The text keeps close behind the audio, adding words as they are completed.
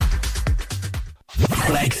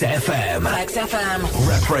Flex FM. Flex FM.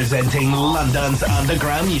 Representing London's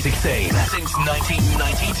underground music scene since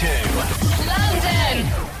 1992.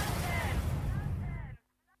 London!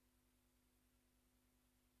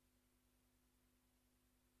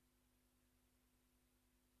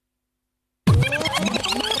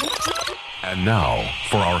 And now,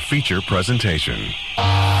 for our feature presentation.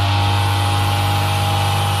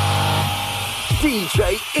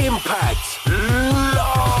 DJ Impact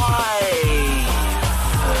Live!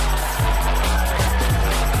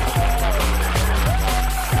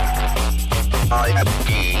 I am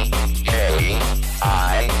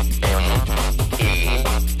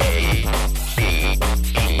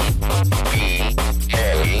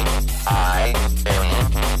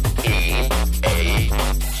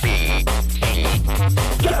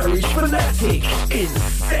Garage Fanatic in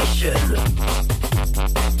session.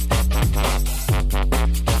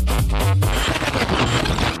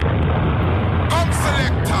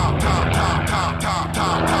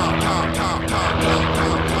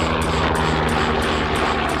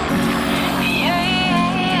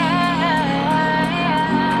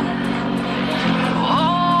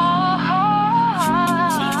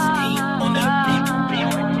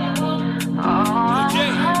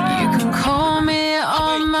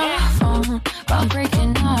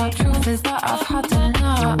 I've had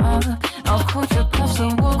enough. I'll call your bluffs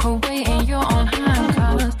and walk away in your own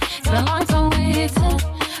handcuffs. It's been long time waiting,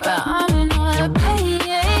 but I'm not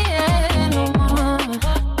paying no more.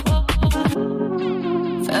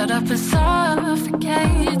 Fed up and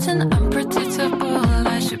suffocating, unpredictable.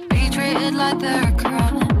 I should be treated like they're a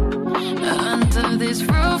crime. Under this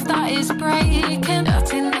roof that is breaking,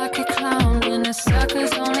 acting like a clown in a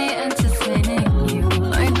circus, only entertaining you.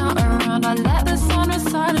 I'm not around, I let the sound of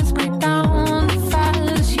silence break down the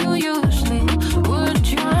fast you usually would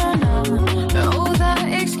drown out. All the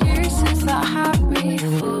excuses that have me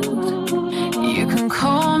fooled. You can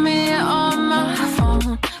call me on my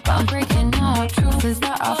phone, but I'm breaking up. Truth is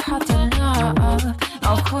that I've had enough.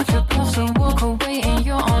 I'll call your bluffs and walk away in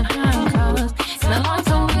your own handcuffs. It's been a long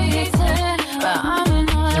time waiting, but I'm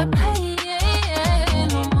not paying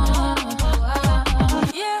no more.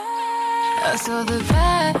 Yeah, I saw the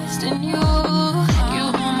best in you. You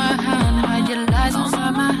hold my hand, hide your lies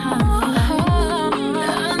inside my hand.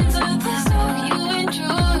 Under this all you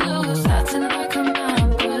introduce, acting like a man,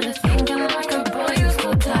 but thinking like a boy who's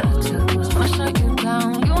got tattoos. Much like you down,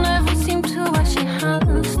 you'll never seem to wash your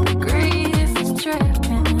hands. The grief is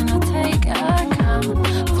dripping, I take account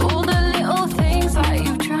of all the little things that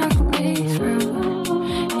you dragged me through.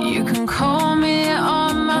 You can call me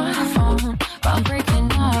on my phone, but I'm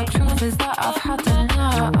breaking up. Truth is that I've had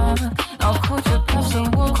enough. I'll call your bluffs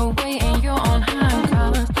and walk away in your own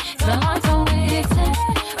handcuffs. It's been a long time waiting,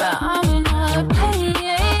 but I'm not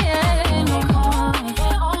paying no more.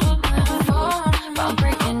 But I'm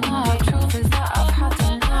breaking up. Truth is that I've had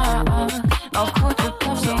enough. I'll call your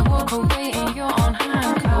bluffs and walk away in your own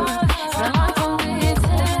handcuffs. It's been a long time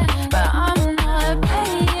waiting, but I'm not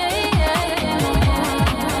paying.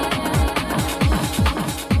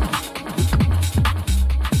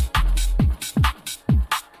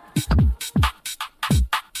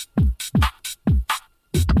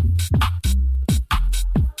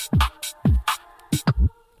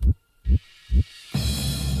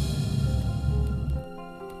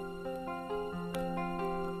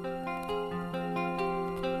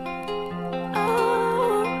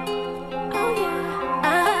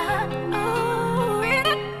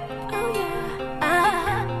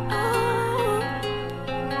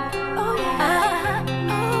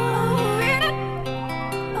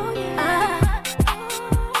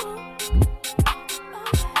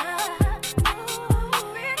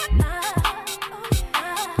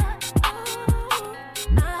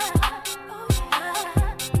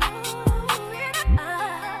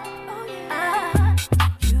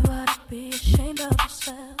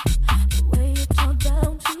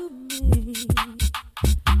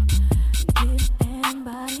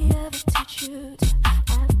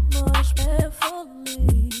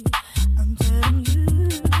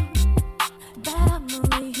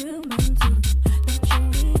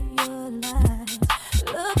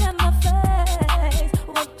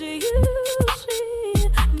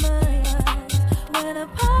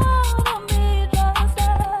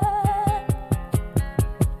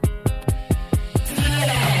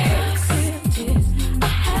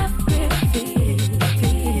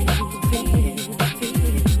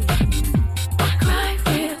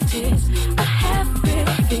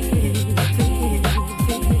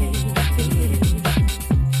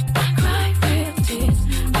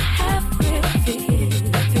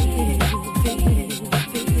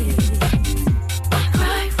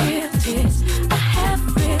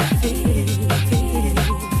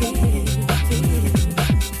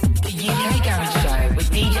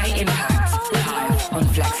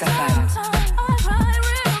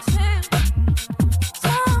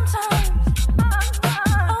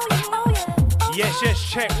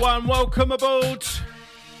 Yes, check one. Welcome aboard.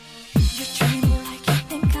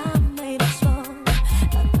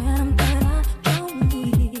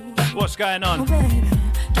 What's going on? Oh, baby,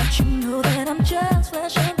 don't you know that I'm just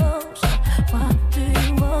flesh and bone? So what do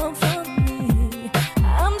you want from me?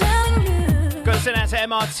 I'm telling you. Got to send out to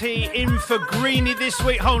MRT in for Greenie this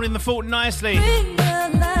week, holding the fort nicely.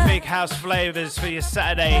 Big house flavours for your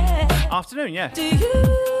Saturday afternoon, yeah.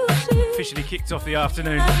 Officially kicked off the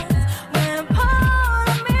afternoon.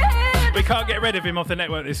 We can't get rid of him off the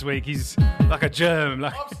network this week. He's like a germ.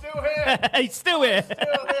 Like... I'm still here. He's still here.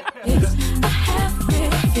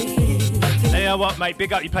 You know what, mate?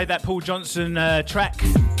 Big up. You played that Paul Johnson track.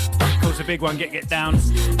 Of course, a big one. Get down.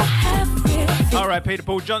 All right, Peter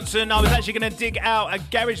Paul Johnson. I was actually going to dig out a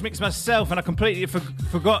garage mix myself, and I completely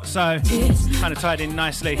forgot. So, kind of tied in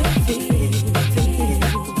nicely.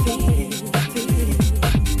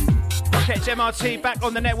 Catch MRT back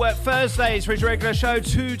on the network Thursdays for his regular show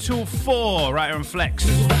 2 till 4 right here on Flex.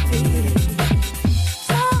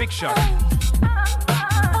 Big show.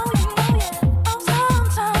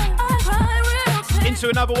 Into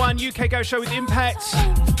another one, UK Go Show with Impact.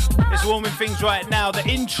 It's warming things right now. The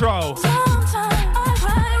intro.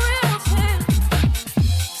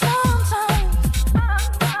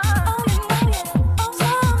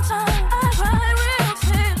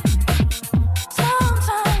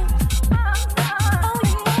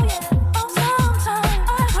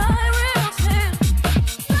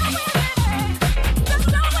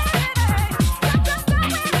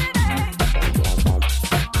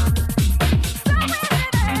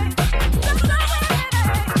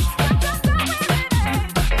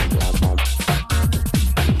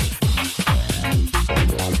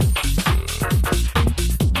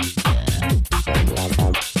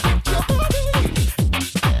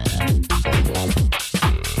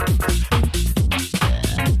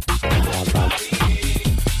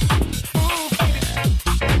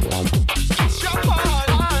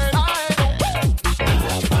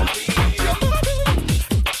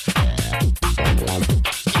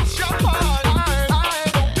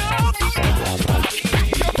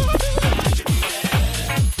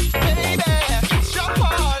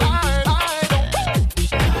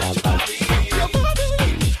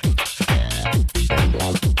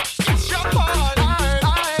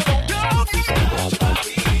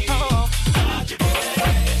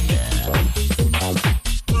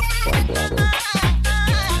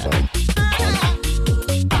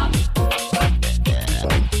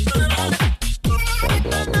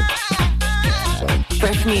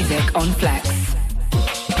 Music on Flex.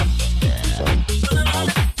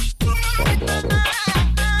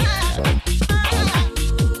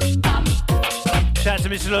 Shout out to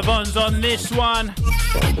Mr. LeVon's on this one.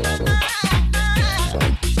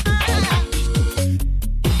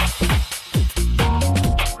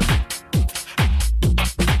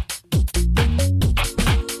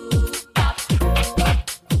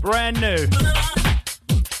 Brand new.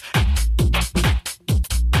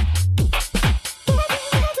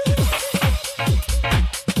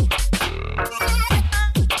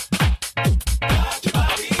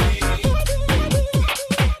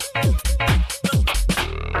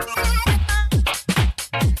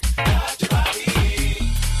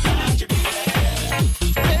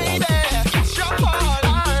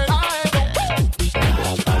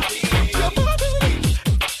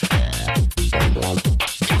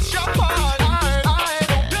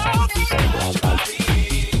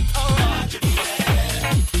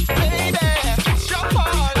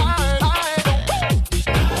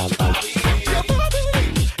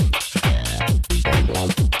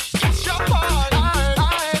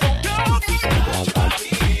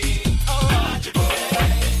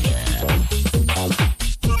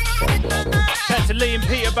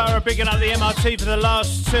 Bigging up the MRT for the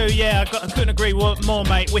last two. Yeah, I couldn't agree more,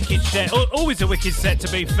 mate. Wicked set. Always a wicked set,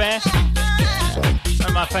 to be fair. One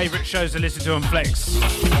of my favourite shows to listen to on Flex.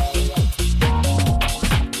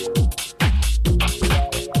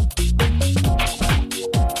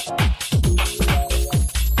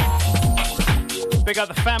 Big up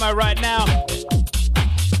the famo right now.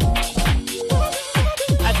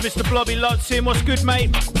 As Mr. Blobby lots in. What's good,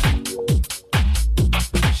 mate?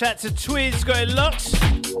 Shout out to Twiz, got it locked.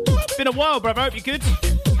 Been a while, brother. Hope you're good.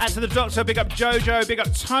 Out to the Doctor, big up Jojo, big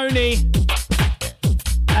up Tony.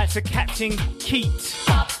 Out to Captain Keat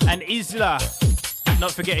and Isla.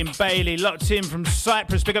 Not forgetting Bailey, locked in from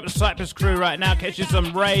Cyprus. Big up the Cyprus crew right now, catching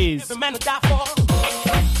some rays. And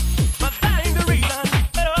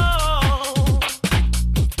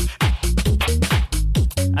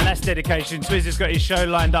that's dedication. Twiz has got his show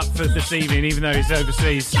lined up for this evening, even though he's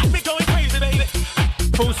overseas.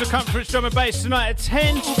 Full circumference drum and bass tonight at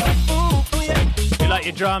 10. If you like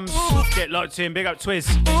your drums, get locked in. Big up Twiz.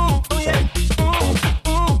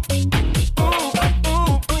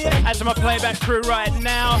 And to my playback crew right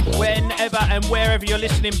now, whenever and wherever you're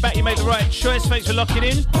listening back, you made the right choice. Thanks for locking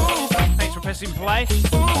in. Thanks for pressing play.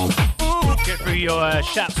 Get through your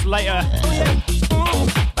shouts later,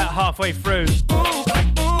 about halfway through.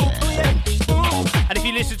 And if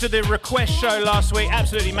you listened to the request show last week,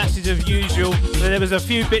 absolutely massive as usual. There was a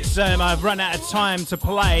few bits I've run out of time to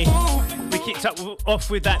play. We kicked off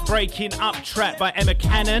with that Breaking Up track by Emma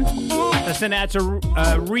Cannon. I sent it out to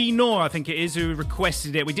Renor, I think it is, who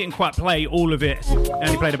requested it. We didn't quite play all of it.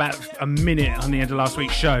 Only played about a minute on the end of last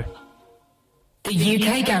week's show. The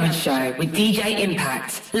UK Garage Show with DJ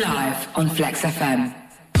Impact, live on Flex FM.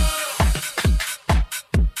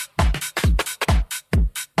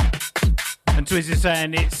 And Twiz is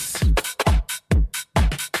saying it's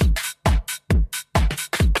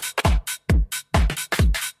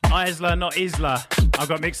Isla, not Isla. I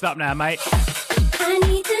got mixed up now, mate.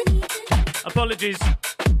 Apologies.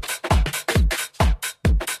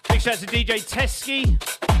 Big shout to DJ Teskey.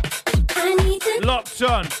 Locked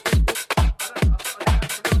on.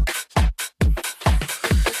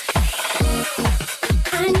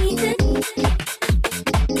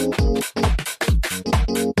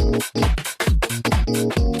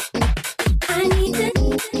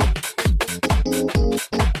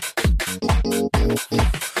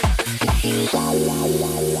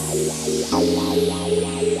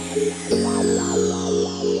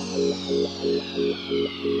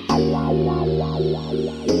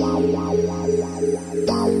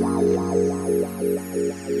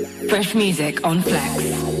 Fresh music on Flex.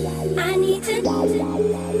 I need to.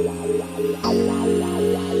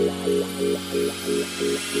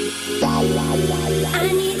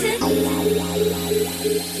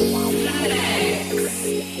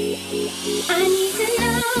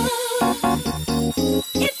 know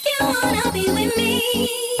if you wanna be with me.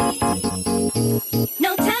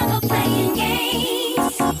 No time for playing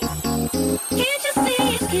games. Can't you see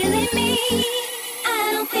it's killing me?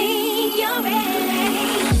 I don't think you're ready.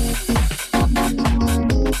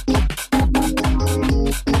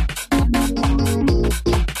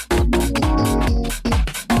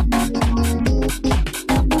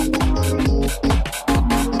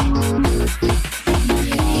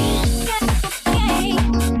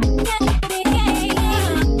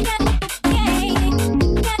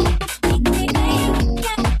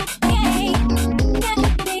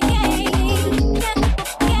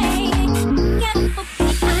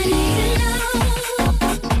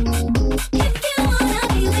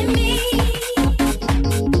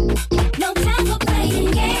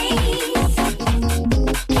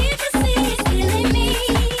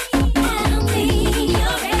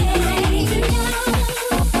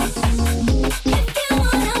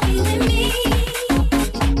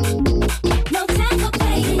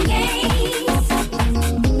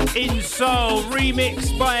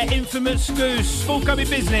 Remixed by Infamous Goose. Forthcoming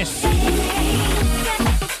business.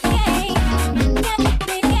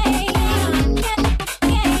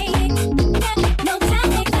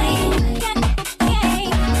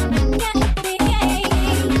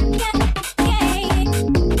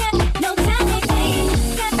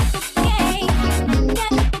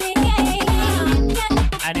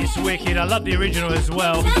 And it's wicked. I love the original as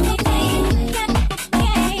well.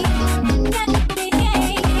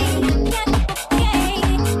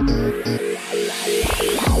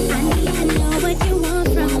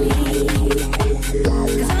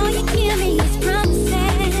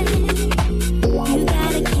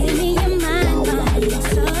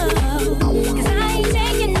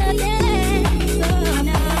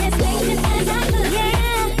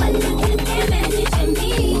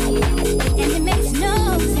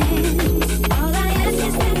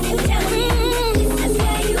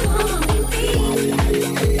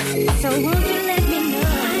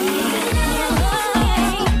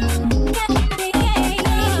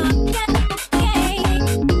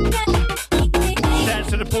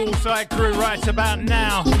 Crew right about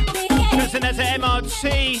now. Listen, that's an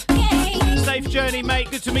MRT. Safe journey, mate.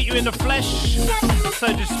 Good to meet you in the flesh, so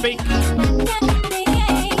to speak.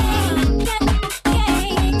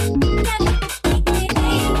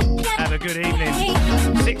 Have a good evening.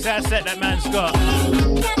 6-hour set that man's got.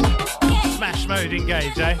 Smash mode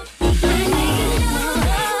engaged, eh?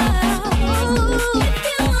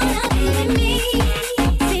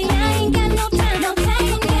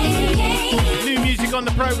 On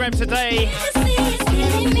the programme today,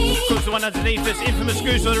 of course the one underneath us, Infamous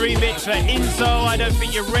Goose on the remix for Inzo, I Don't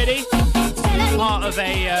Think You're Ready. Part of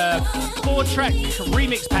a 4-track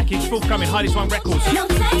remix package forthcoming, Hardest One Records.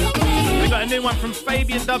 We got a new one from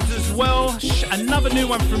Fabian Dubs as well. Another new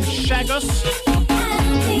one from Shagos.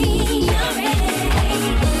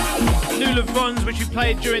 Lula Vons, which we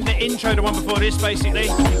played during the intro, the one before this, basically.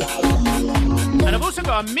 And I've also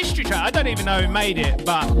got a mystery track. I don't even know who made it,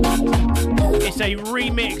 but it's a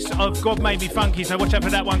remix of God Made Me Funky, so watch out for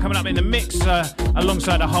that one coming up in the mix,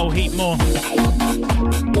 alongside a whole heap more.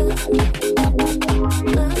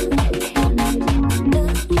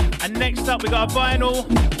 And next up, we got a vinyl.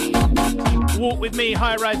 Walk With Me,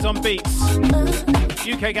 High Rides on Beats.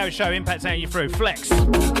 UK Garage Show, Impact taking you through. Flex.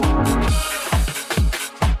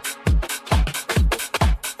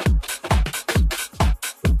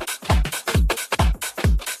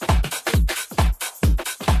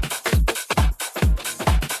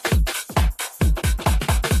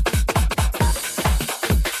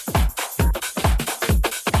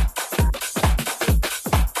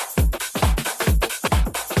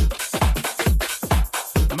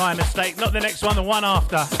 My mistake, not the next one, the one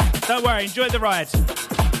after. Don't worry, enjoy the ride.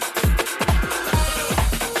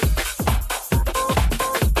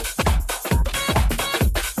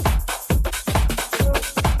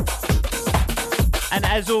 And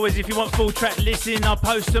as always, if you want full track listing, I'll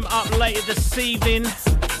post them up later this evening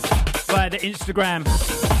via the Instagram.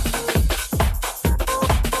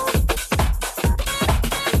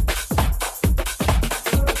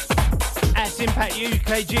 At Impact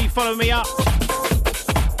UKG, follow me up.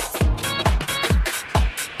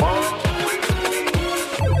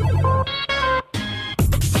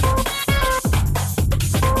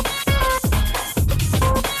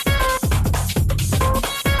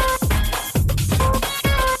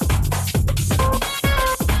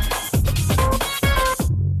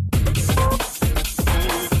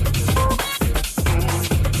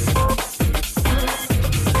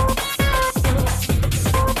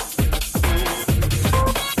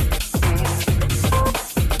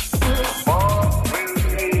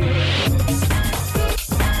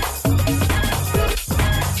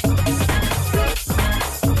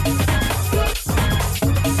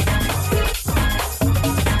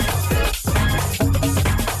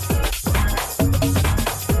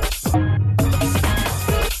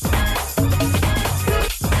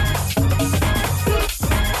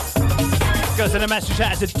 And a massive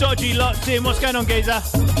shout out to Dodgy locked in. What's going on, geezer?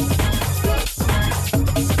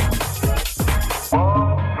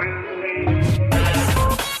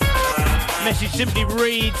 Message simply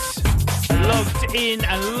reads, logged in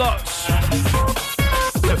and locked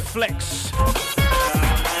to Flex.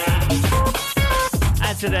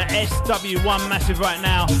 Add to the SW1 massive right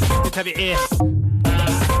now. Good to have it here.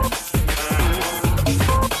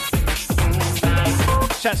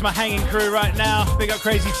 Shout out to my hanging crew right now. Big up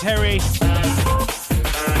Crazy Terry.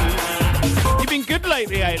 You've been good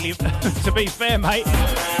lately, to be fair, mate.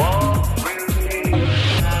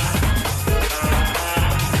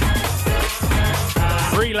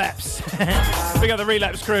 Relapse. Big up the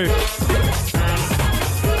Relapse crew.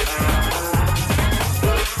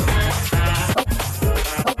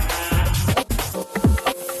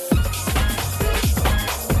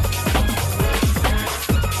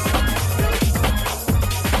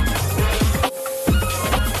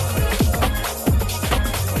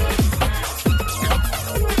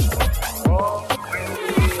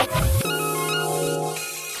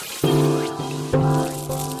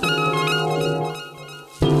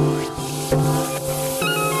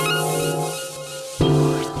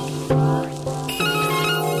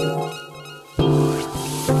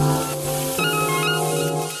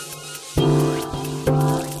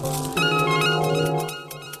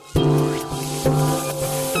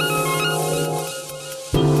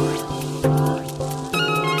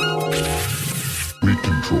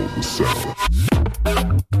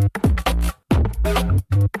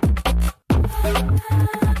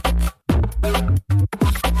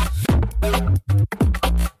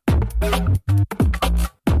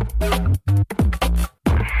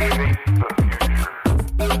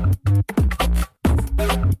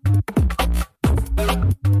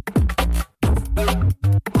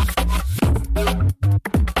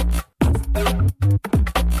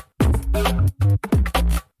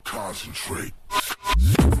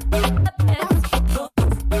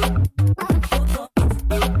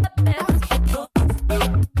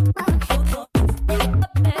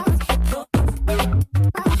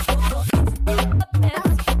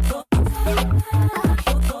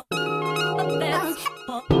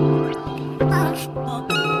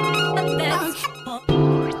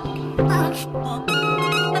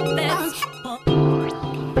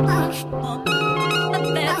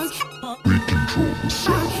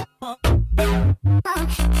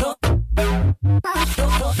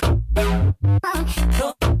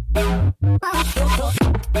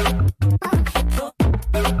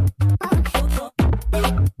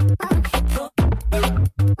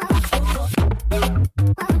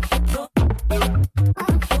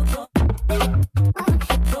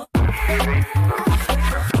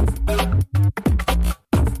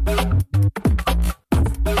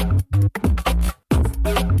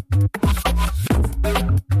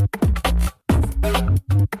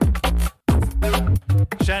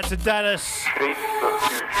 Shout out to Dallas.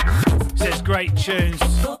 Says great tunes.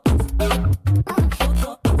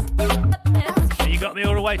 You got me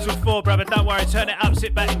all the way till 4, brother. Don't worry, turn it up,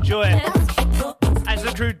 sit back, enjoy it. As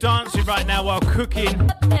the crew dancing right now while cooking.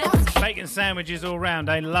 Bacon sandwiches all round,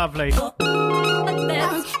 eh? Lovely.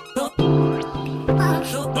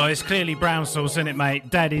 Well, it's clearly brown sauce, isn't it, mate?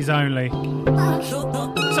 Daddy's only.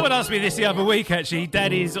 Someone asked me this the other week, actually.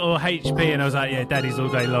 Daddy's or HP? And I was like, yeah, Daddy's all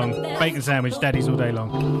day long. Bacon sandwich, Daddy's all day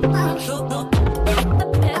long.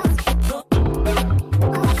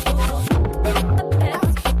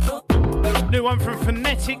 New one from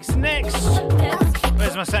Phonetics next.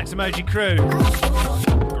 Where's my sax emoji crew?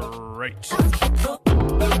 Great.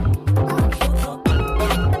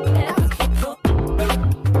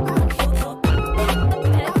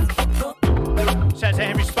 Shout out to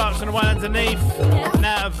Henry Sparks on the one underneath.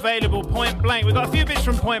 Now available, Point Blank. We've got a few bits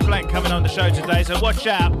from Point Blank coming on the show today, so watch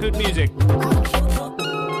out. Good music.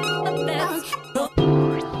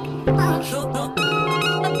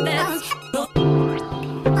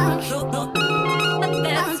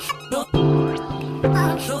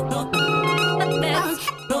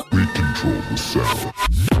 We control the sound.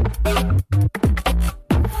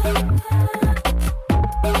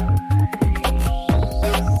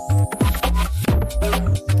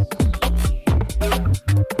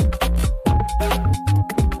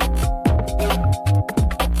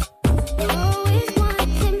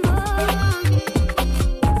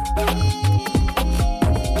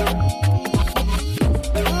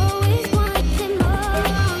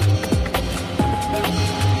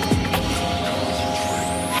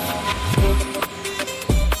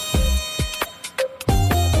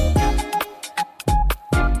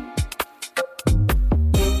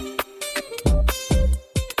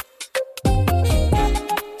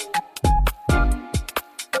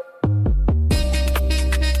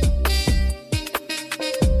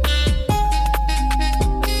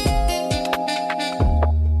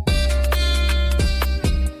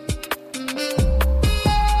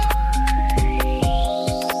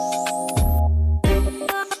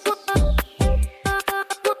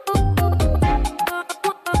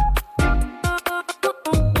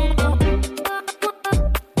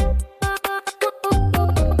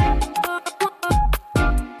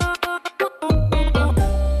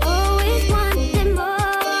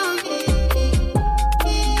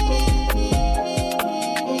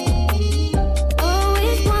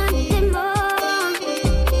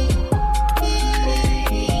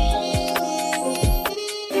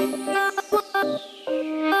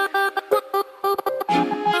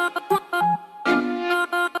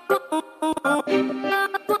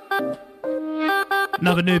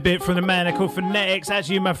 Another new bit from the man called Phonetics. That's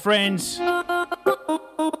you, my friends.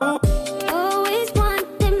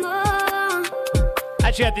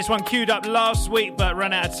 Actually had this one queued up last week, but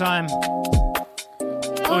ran out of time.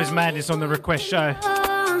 Always madness on the request show.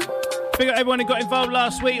 Big up everyone who got involved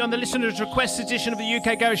last week on the listeners' request edition of the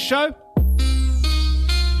UK Garage Show.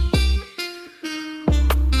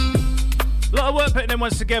 A lot of work putting them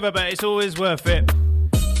ones together, but it's always worth it.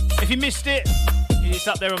 If you missed it, it's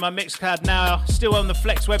up there on my Mixcloud now. Still on the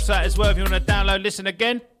Flex website as well if you want to download, listen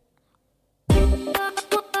again.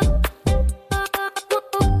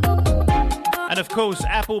 And of course,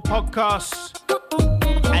 Apple Podcasts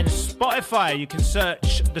and Spotify. You can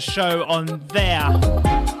search the show on there.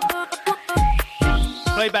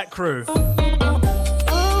 Playback Crew.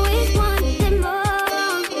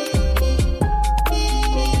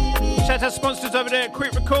 Shout out to sponsors over there at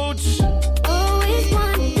Quick Records.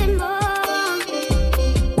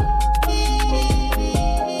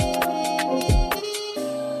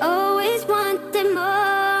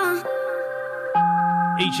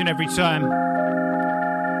 Each and every time.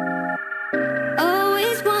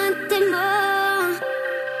 Always wanting more.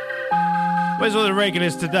 Where's all the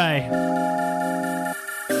regulars today?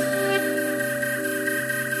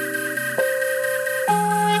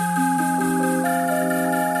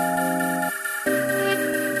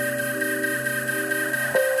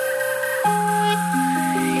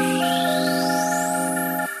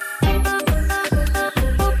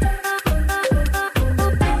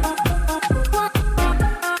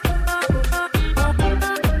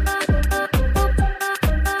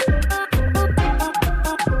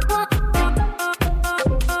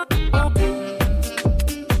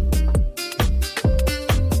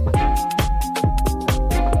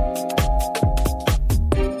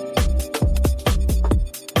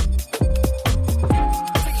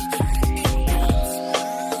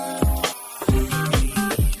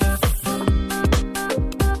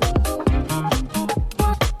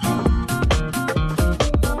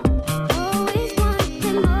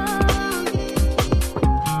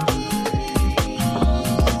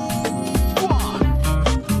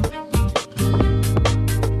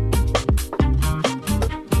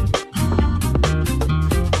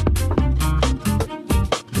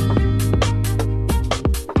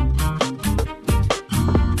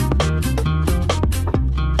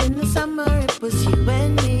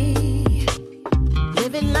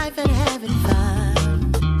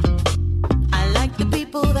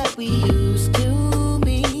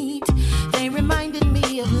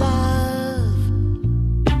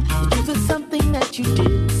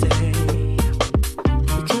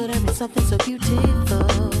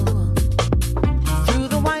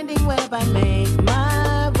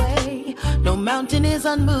 is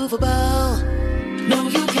unmovable. No,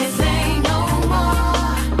 you can't say no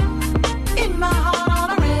more. In my heart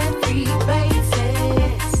on a rent-free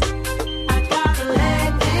basis, I gotta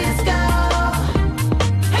let this go.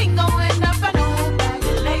 Ain't going up, I know back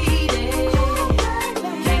lady.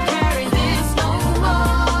 Can't carry this no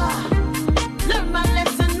more. Learn my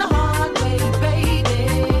lesson the hard way, baby.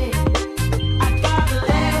 I gotta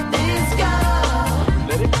let this go.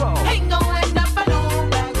 Let it go. Ain't going up, I know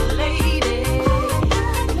back lady.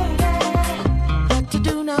 What to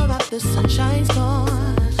do now that the sunshine's gone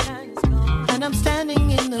and I'm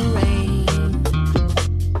standing in the rain?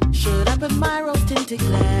 Should I put my rose-tinted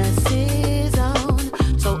glasses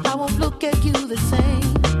on so I won't look at you the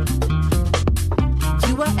same?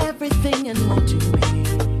 You are everything and more to me.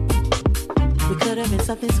 We could have been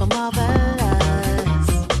something so marvelous.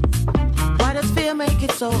 Why does fear make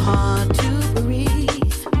it so hard to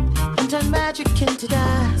breathe and turn magic into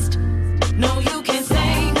dust? No, you can't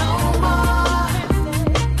say no more.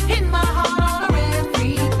 In my heart on a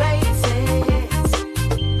rent-free basis,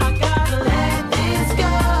 I gotta let this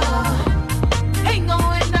go. Ain't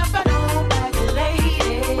going up, I know back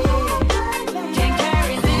lady. Can't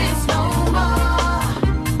carry this no more.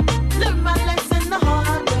 Learn my lesson the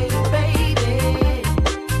hard way, baby.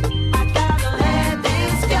 I gotta let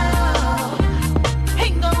this go.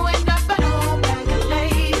 Ain't going up, I know back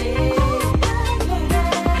lady.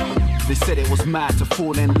 They said it was mad to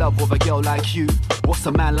fall in love with a girl like you. What's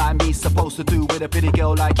a man like me supposed to do with a pretty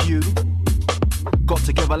girl like you? Got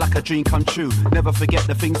together like a dream come true. Never forget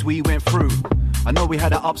the things we went through. I know we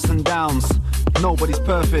had our ups and downs. Nobody's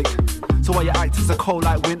perfect. So why you act as a cold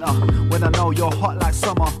like winter when I know you're hot like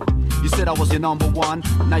summer? You said I was your number one.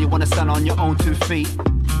 Now you wanna stand on your own 2 feet.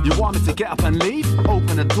 You want me to get up and leave?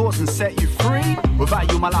 Open the doors and set you free?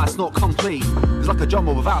 Without you my life's not complete. It's like a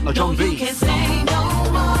drummer without no drum No, you beat. can't say no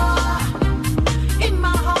more. In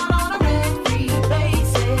my heart on a rent-free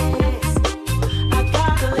basis, I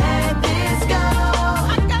gotta let this go.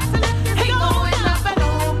 Ain't going up, I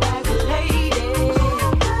know back lady.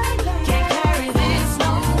 Can't carry this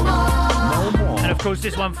no more. And of course,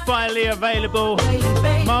 this one finally available.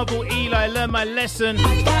 Baby, Marble Eli, Learn My Lesson.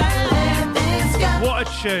 I gotta let this go. What a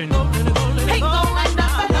tune. Ain't going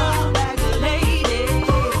up, I know back lady.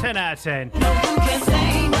 10 out of 10. No, you can't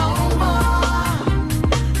say no more.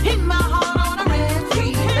 In my heart on a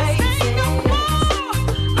rent-free basis,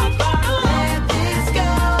 I gotta let this go.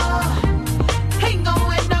 Ain't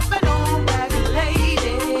going up, I know back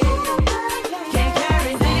lady. Can't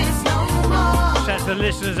carry this no more. Shout out to the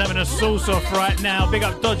listeners having a sauce off right now. Big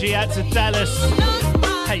up Dodgy out to Dallas.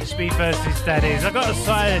 HB versus Daddies. I got a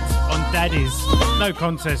side on Daddies. No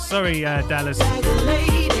contest. Sorry, Dallas.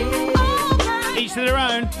 Each to their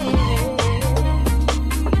own.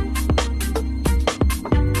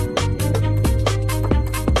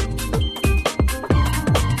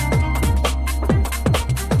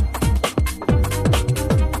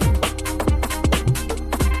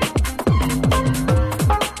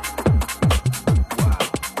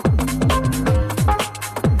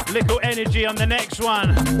 Little energy on the next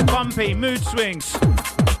one. Bumpy, mood swings.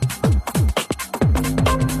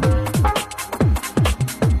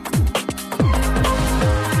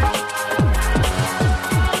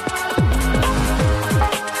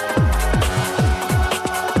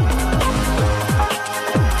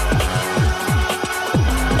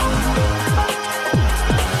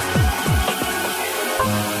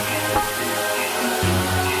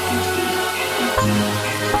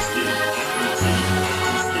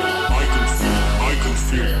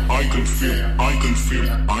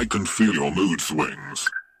 I can feel your mood swings.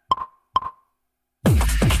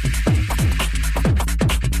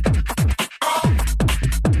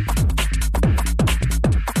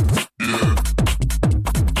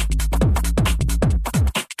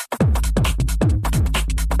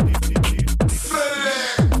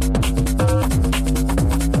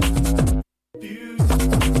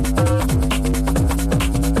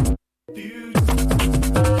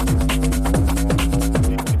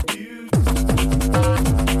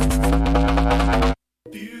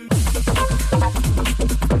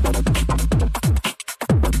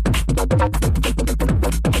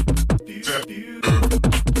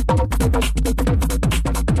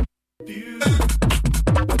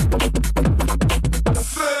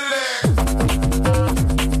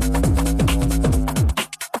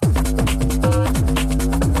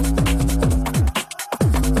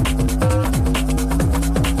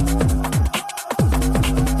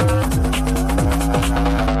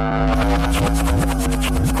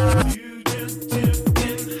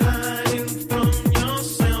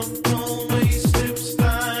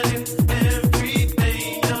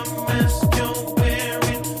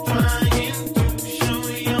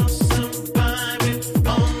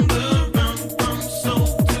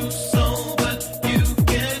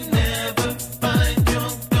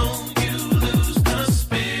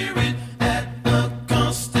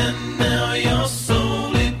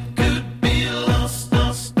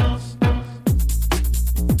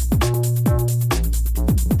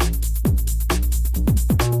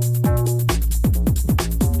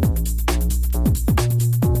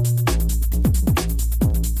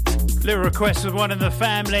 Little request with one in the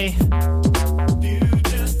family.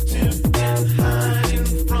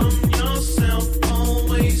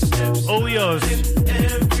 All yours.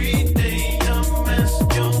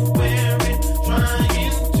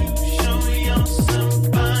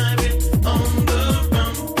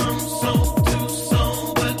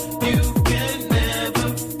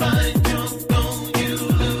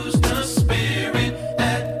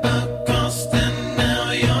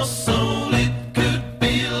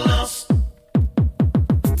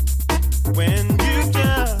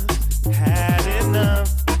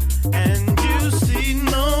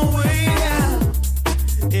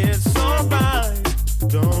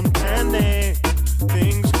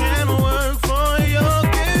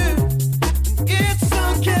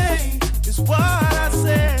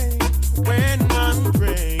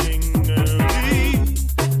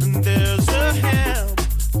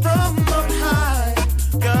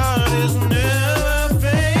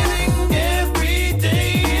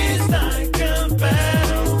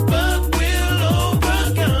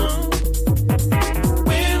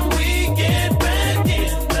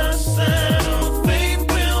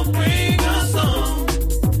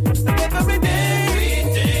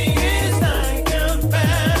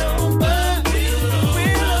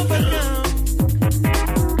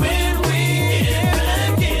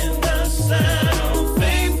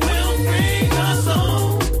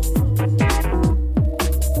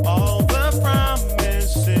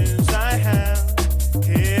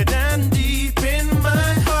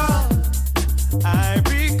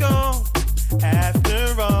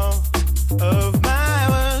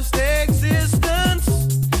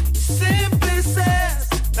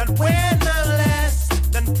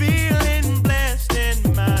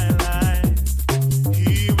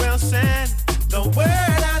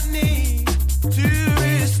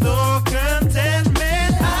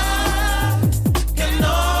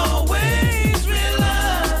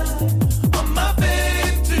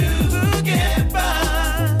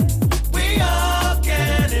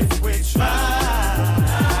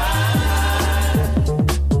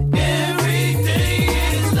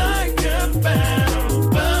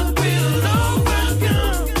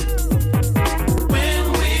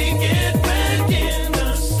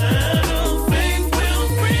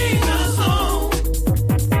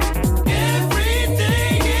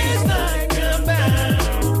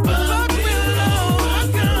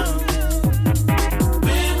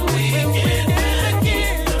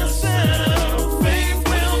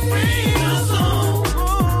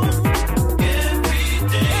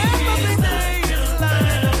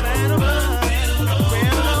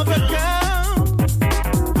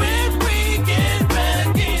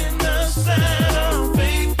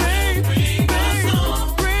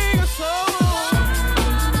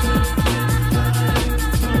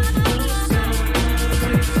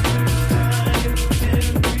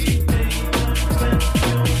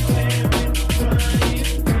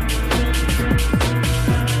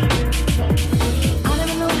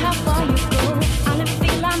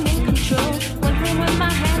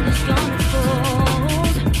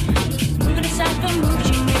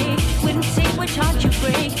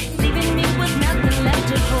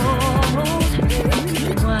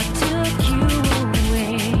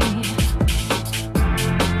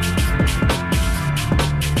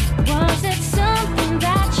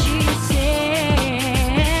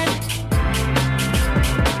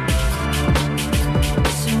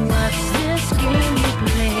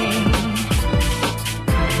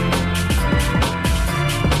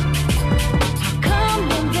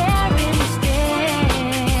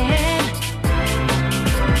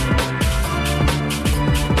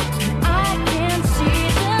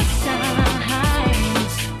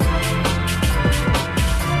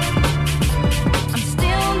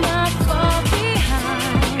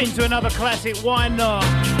 Another classic, why not?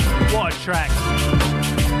 What a track.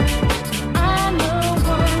 I know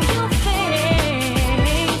what you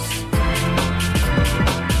face.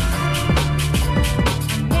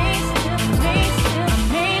 I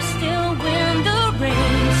may still win the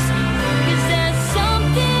race. 'Cause there's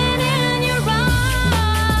something in your eyes,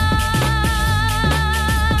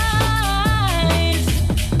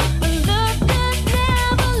 a look that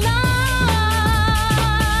never lies.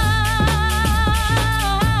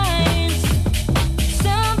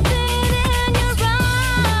 Something in your eyes.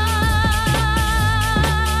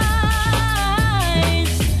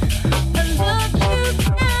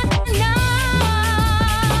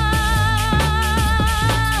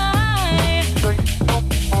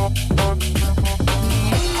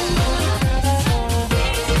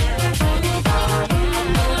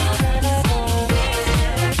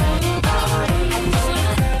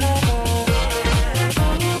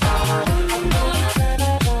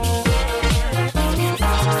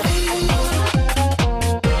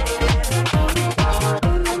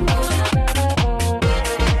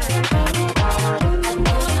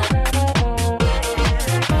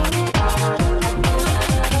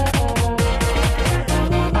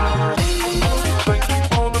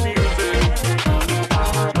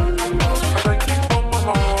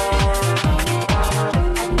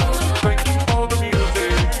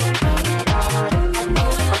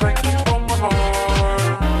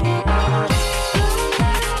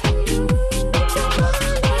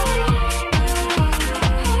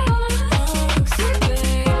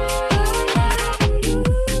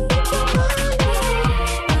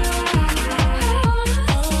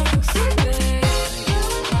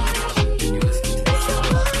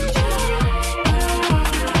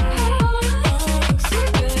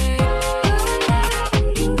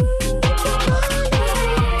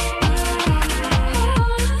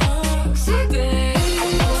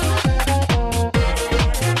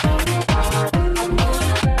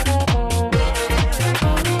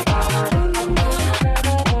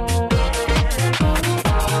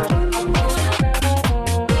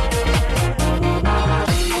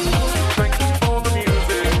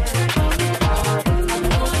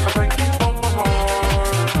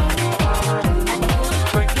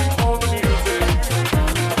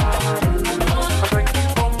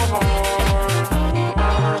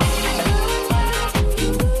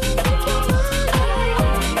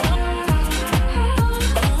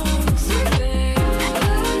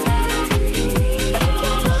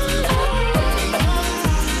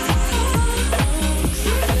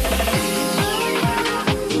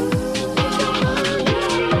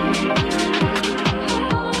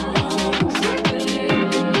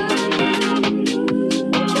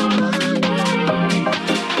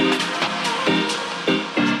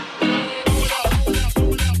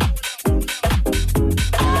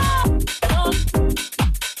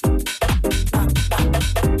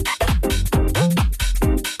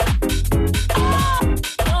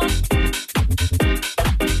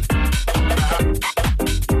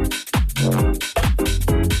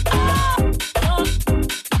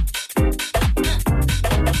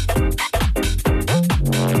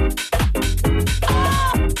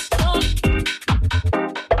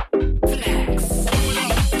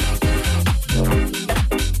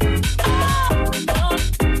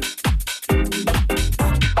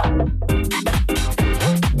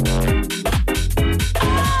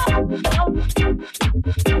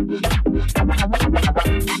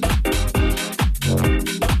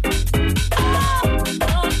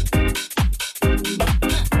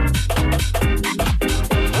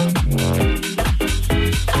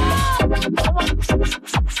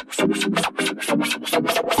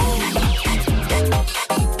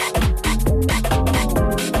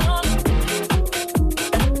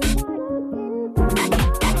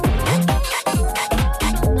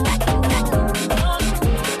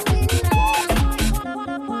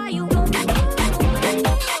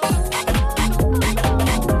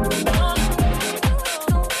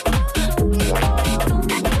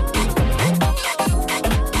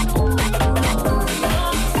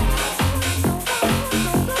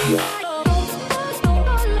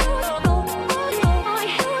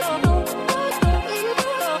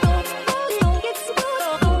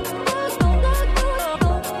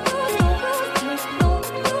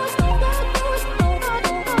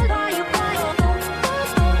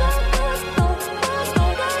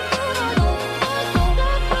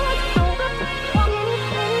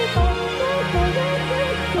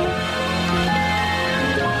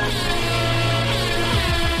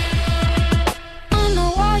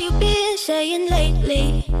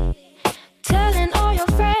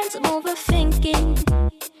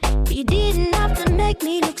 make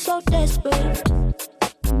me look so desperate,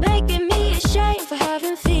 making me ashamed for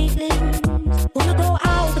having feelings. Wanna go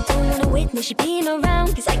out but don't wanna witness you being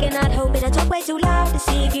around, cause I cannot help it, I talk way too loud to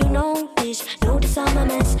see if you notice. Notice I'm a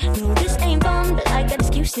mess, no this ain't fun, but I got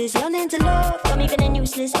excuses. Learning to love, got me feeling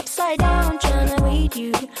useless. Upside down, trying to read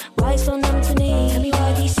you, why so numb to me? Tell me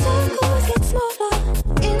why these circles get smaller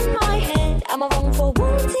in my head. Am I wrong for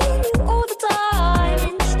wanting you all the time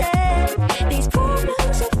instead? These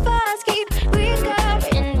problems so fast keep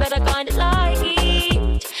recurring, but I kinda like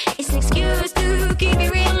it. It's an excuse to keep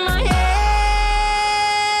you in my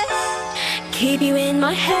head. Keep you in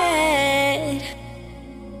my head.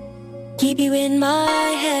 Keep you in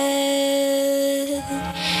my head.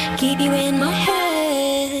 Keep you in my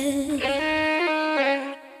head.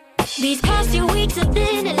 These past 2 weeks have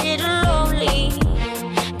been a little lonely.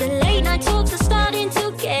 The late night talks are starting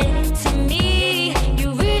to get to me.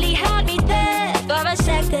 You really had me there for a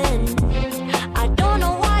second. I don't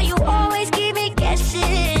know why you always keep me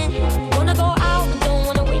guessing. Wanna go out but don't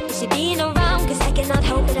wanna witness you being around, cause I cannot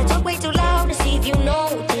help it, I talk way too loud to see if you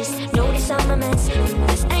notice. Notice I'm a mess,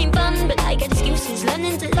 this ain't fun, but I got excuses.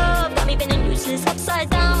 Learning to love, got me feeling useless. Upside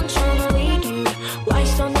down, trying to read you, why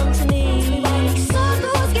so numb to me? Why these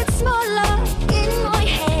circles get smaller in my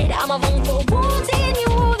head? I'm a wrong for wanting you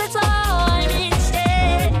all the time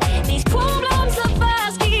instead. These problems are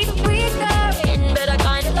fast, keep recurring, but I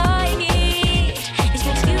kinda like it. It's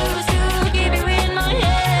an excuse to keep you in my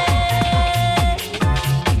head.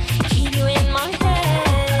 Keep you in my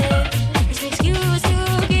head. It's an excuse to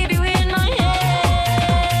keep you in my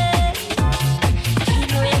head. Keep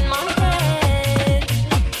you in my head.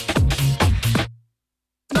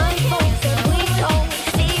 My fault that we don't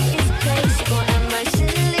see this place. Or am I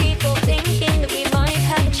silly for thinking that we might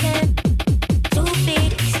have a chance?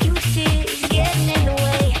 Stupid excuses getting in the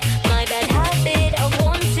way. My bad habit of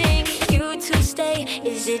wanting you to stay.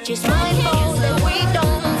 Is it just my fault that we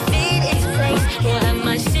don't fit its place? Or am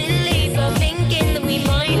I silly for thinking that we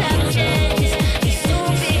might have a chance? These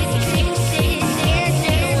stupid excuses getting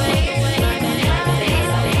in the way. My bad habit of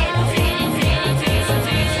wanting you to stay.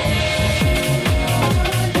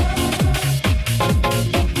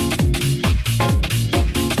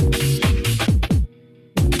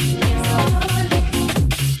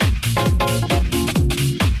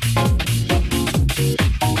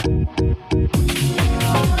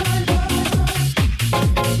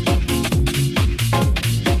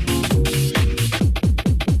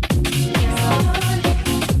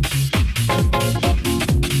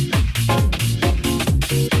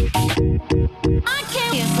 I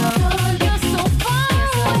can't. You're so far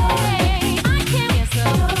away. I can't.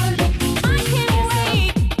 I can't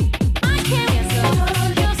wait. I can't.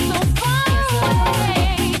 You're so far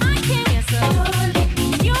away. I can't.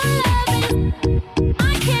 Your love is.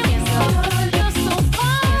 I can't. You're so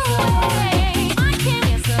far away. I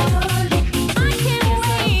can't. I can't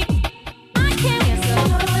wait. I can't.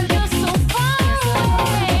 You're so far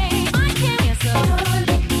away. I can't.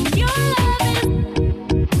 Your love is.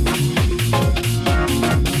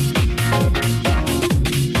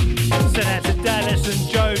 Send out to Dallas and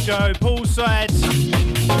Jojo, poolside.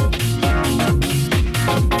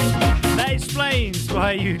 That explains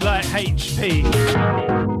why you like HP.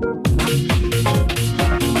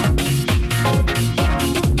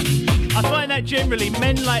 I find that generally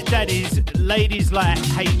men like daddies, ladies like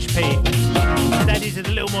HP. Daddies are a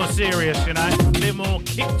little more serious, you know, a bit more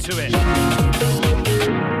kick to it.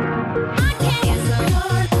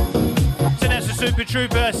 So that's a Super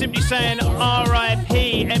Trooper simply saying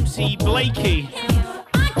R.I.P. MC Blakey.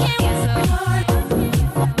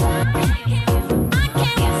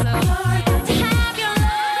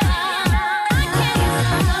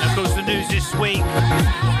 And of course the news this week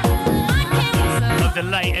of the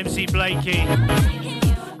late MC Blakey.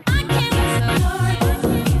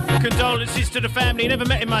 Condolences to the family, never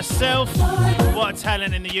met him myself. What a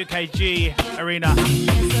talent in the UKG arena.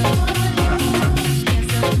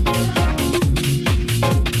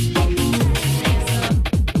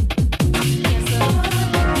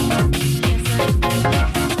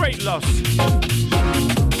 Great loss.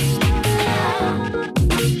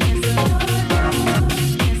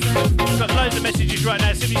 Got loads of messages right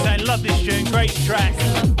now simply saying love this tune, great track.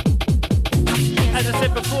 As I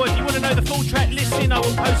said before, if you want to know the full track listing, I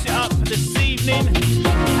will post it up this evening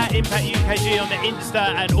at Impact UKG on the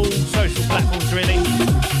Insta and all social platforms really.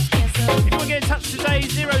 If you want to get in touch today,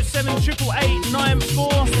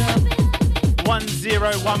 078941014.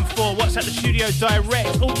 WhatsApp the studio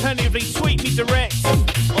direct. Alternatively, tweet me direct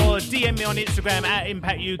or DM me on Instagram at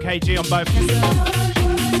Impact UKG on both.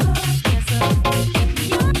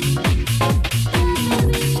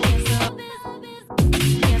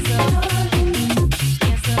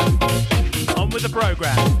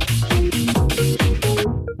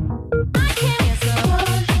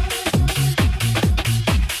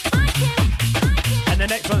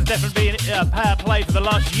 definitely been power play for the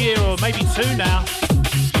last year or maybe two now.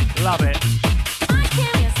 Love it.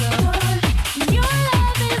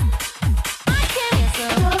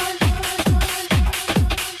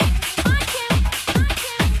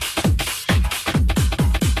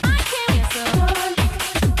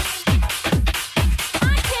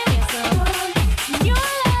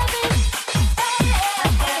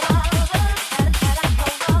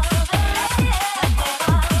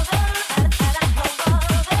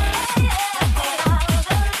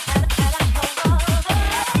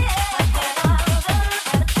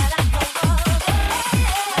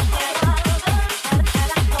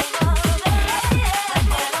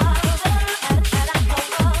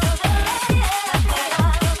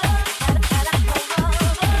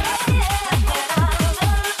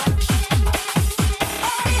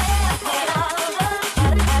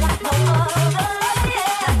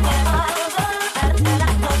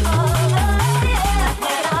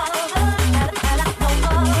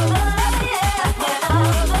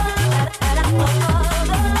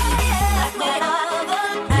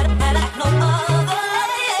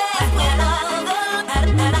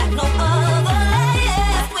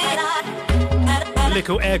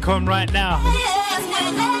 Little aircon right now.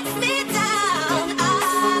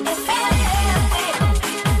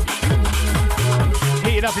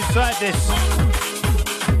 Heating up inside this.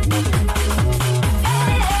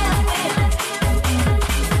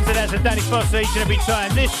 So that's a Danny Foster each and every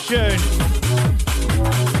time. This tune.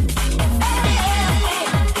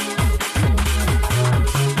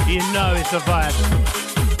 You know it's a vibe.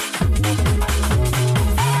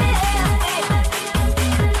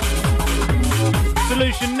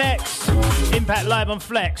 Solution next. Impact live on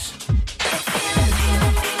Flex.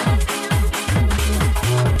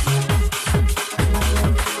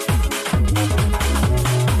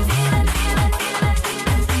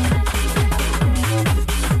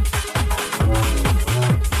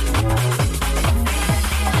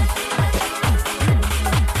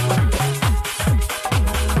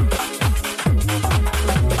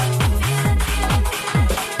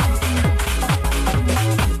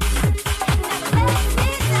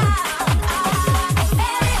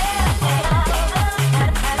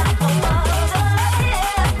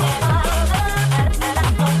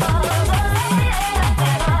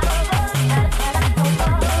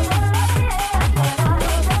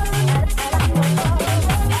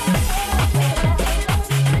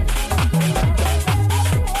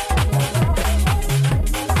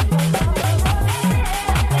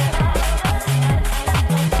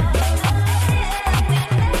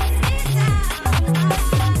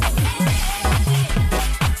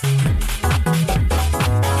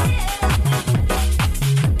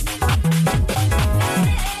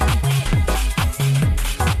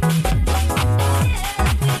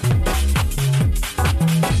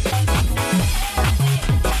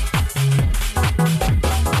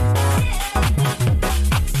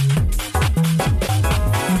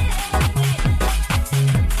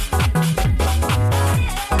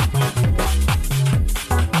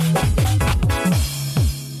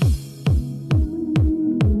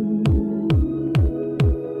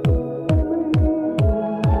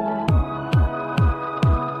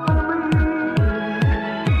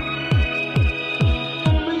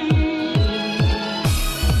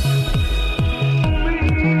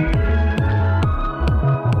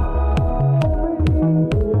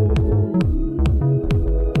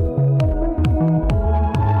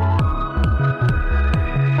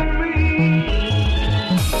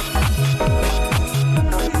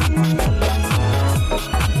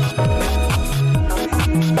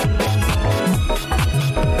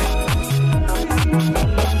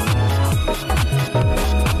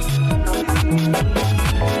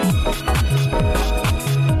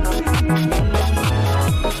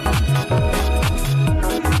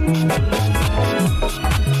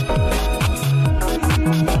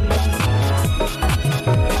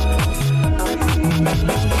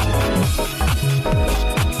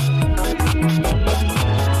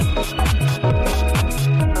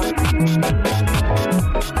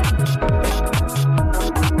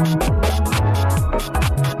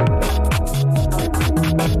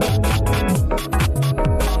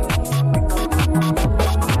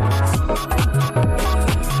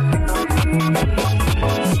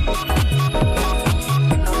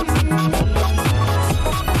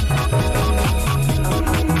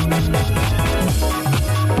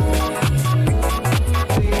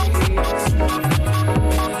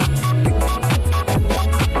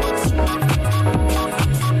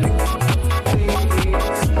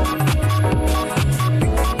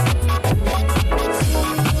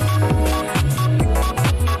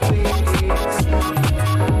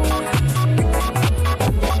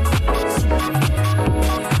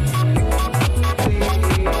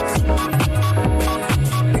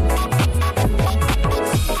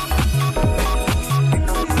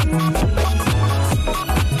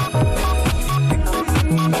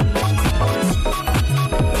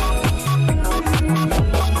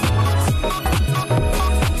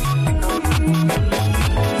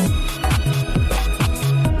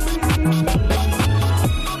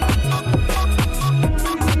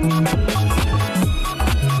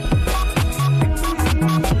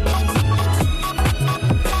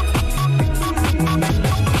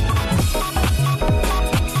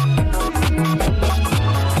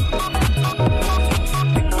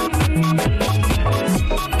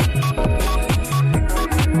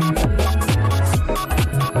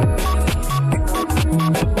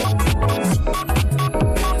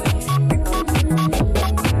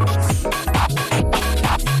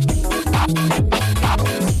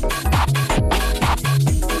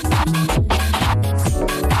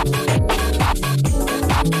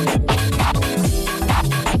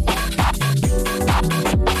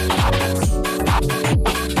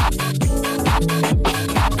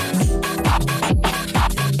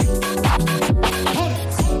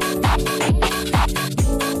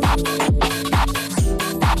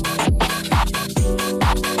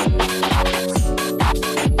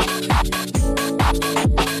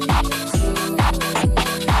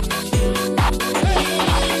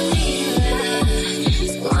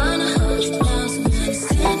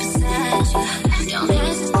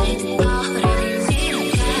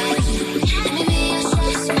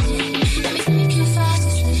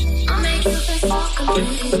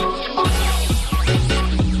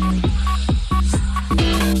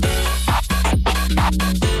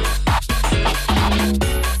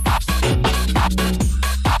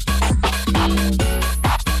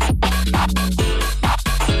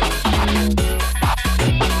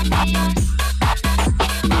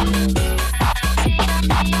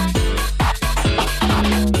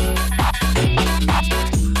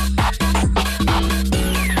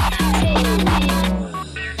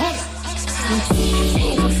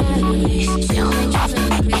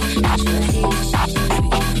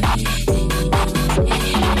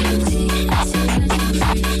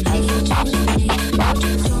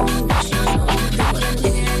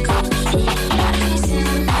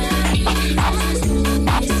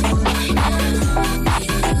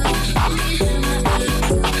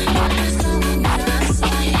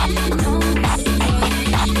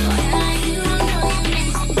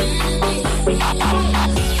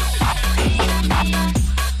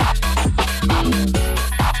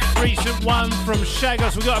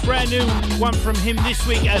 We got a brand new one from him this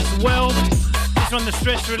week as well. This one, the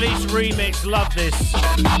Stress Release remix. Love this.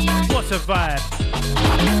 What a vibe.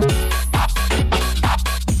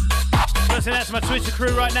 So that's my Twitter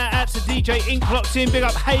crew right now. Out to DJ Ink locked in. Big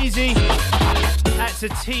up Hazy. Out to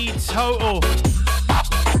T Total.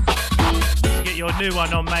 Get your new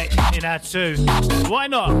one on, mate, in our two. Why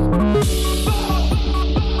not?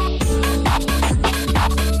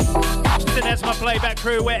 That's my playback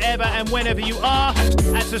crew wherever and whenever you are.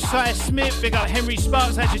 That's to Cy Smith, big up Henry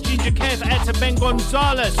Sparks. That's to Ginger Kev, that's to Ben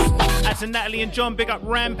Gonzalez. That's to Natalie and John, big up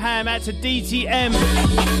Rampam. That's to DTM.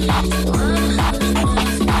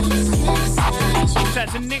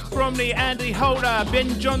 That's to Nick Bromley, Andy Holder,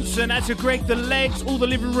 Ben Johnson. That's to Greg the Legs, all the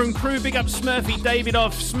living room crew. Big up Smurfy, David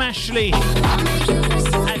off Smashly.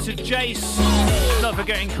 That's to Jace. Not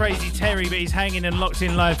forgetting Crazy Terry, but he's hanging and locked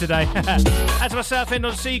in live today. That's my Southend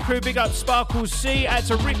on Sea crew. Big up Sparkles C. That's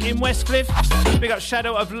to Rick in Westcliff. Big up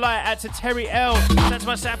Shadow of Light. That's to Terry L. That's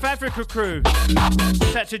my South Africa crew.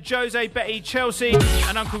 That's to Jose, Betty, Chelsea,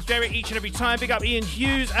 and Uncle Derek each and every time. Big up Ian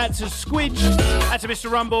Hughes. That's to Squidge. That's to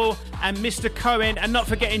Mr. Rumble and Mr. Cohen. And not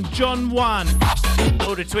forgetting John 1.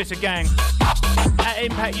 All the Twitter gang. At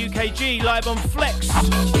Impact UKG, live on Flex.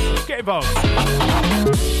 Get involved.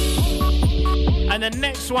 And the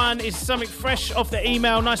next one is something fresh off the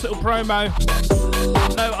email. Nice little promo.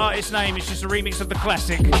 No artist name, it's just a remix of the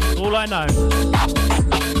classic. All I know.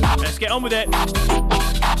 Let's get on with it.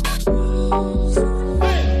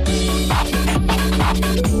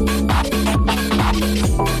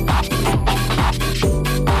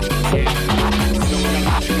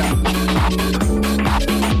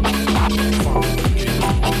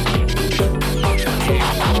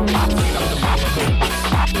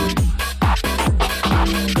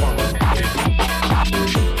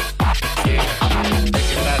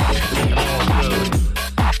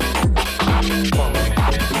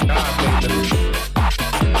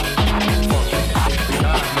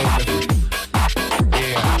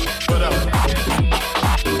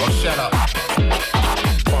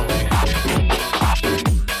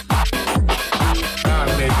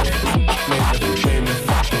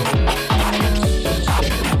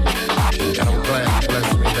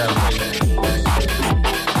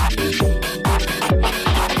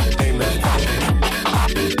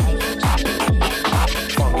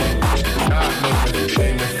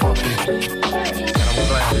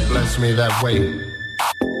 Me that way,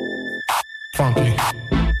 funky,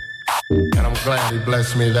 and I'm glad he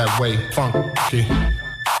blessed me that way, funky,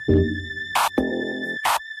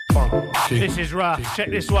 funky. This is rough. Check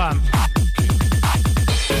this one.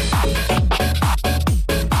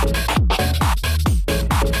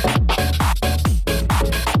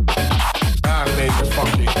 I made it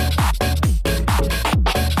funky.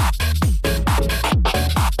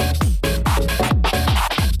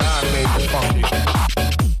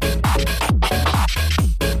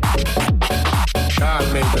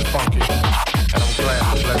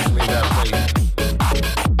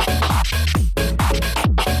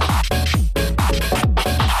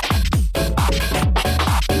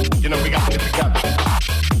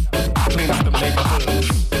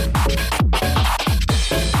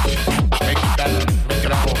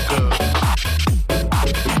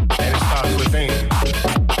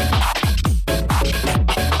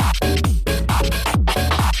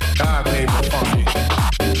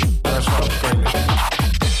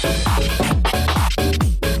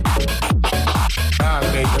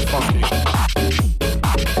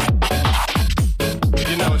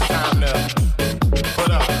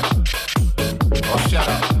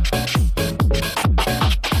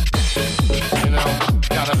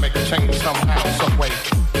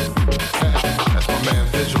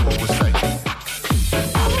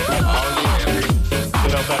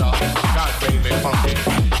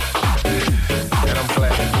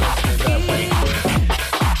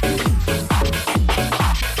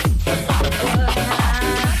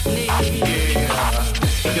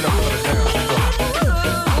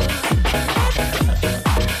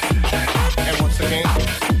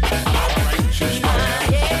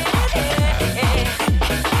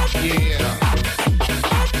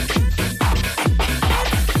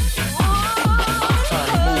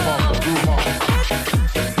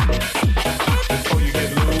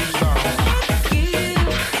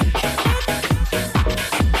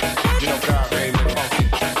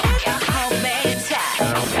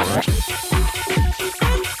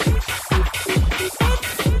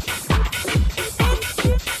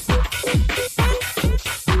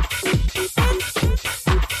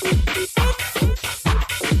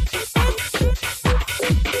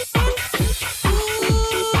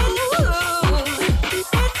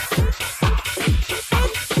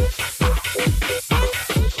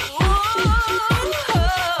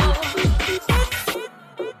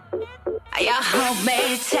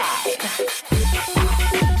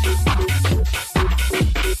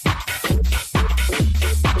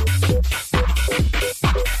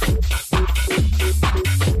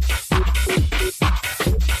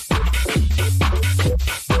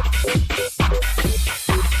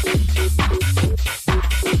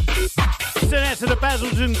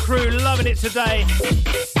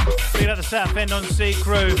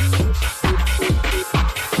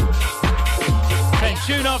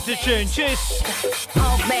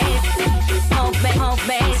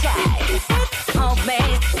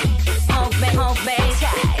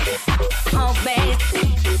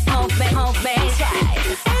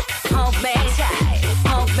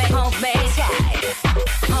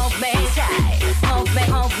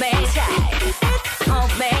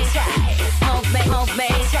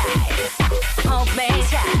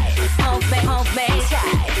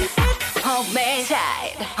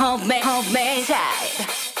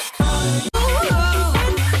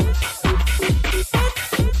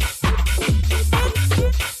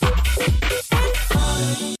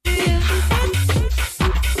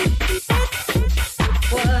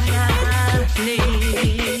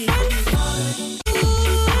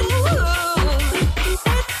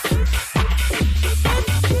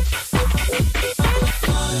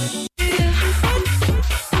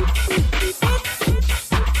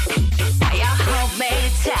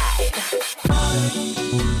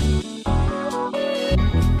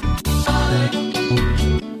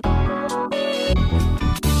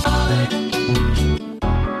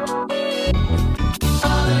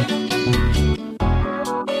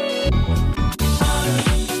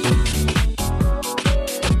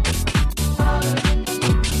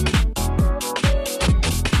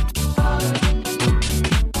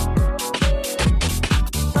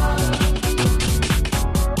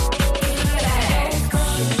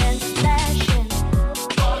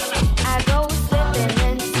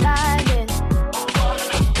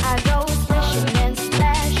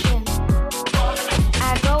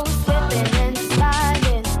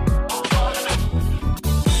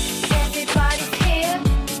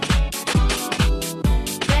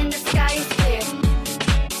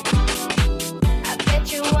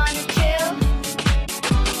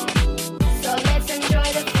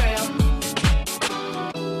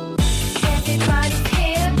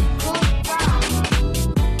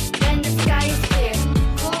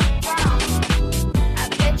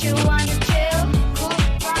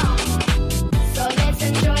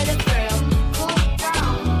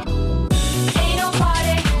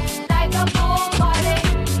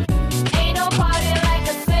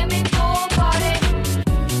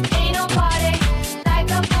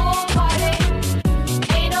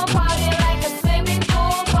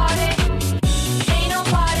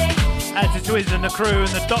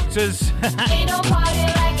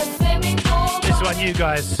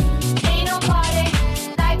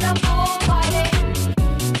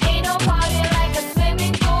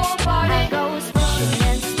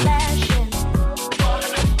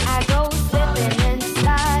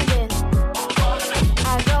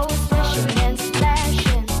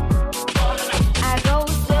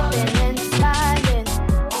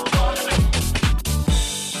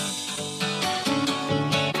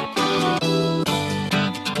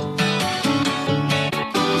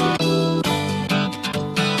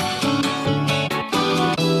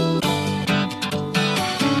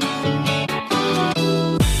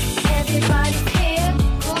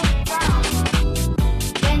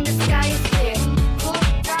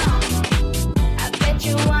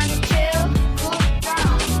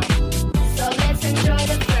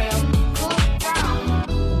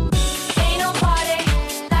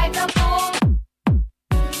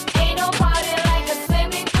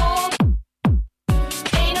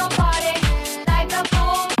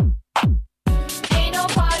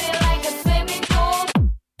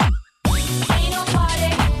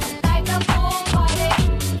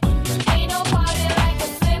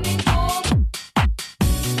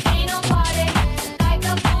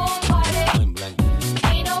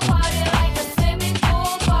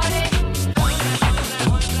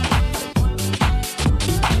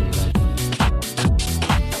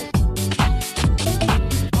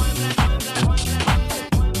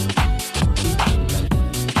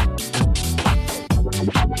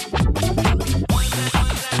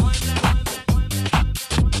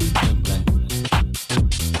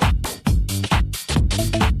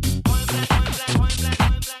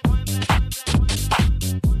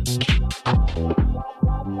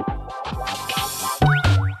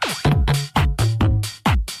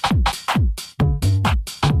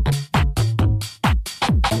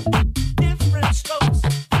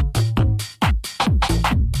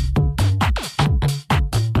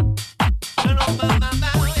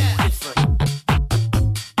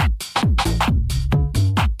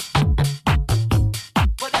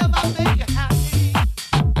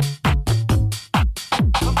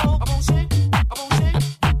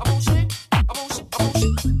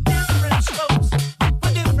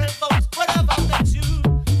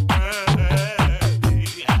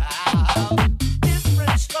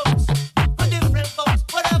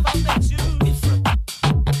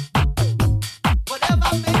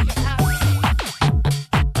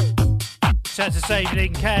 Shout out to Sadie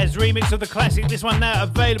Kaz, remix of the classic. This one now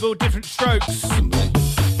available, Different Strokes.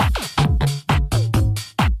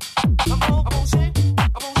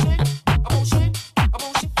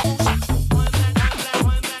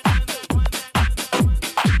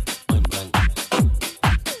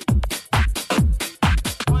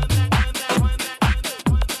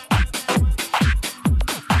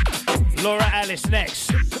 Laura Alice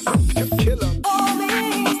next. Killer.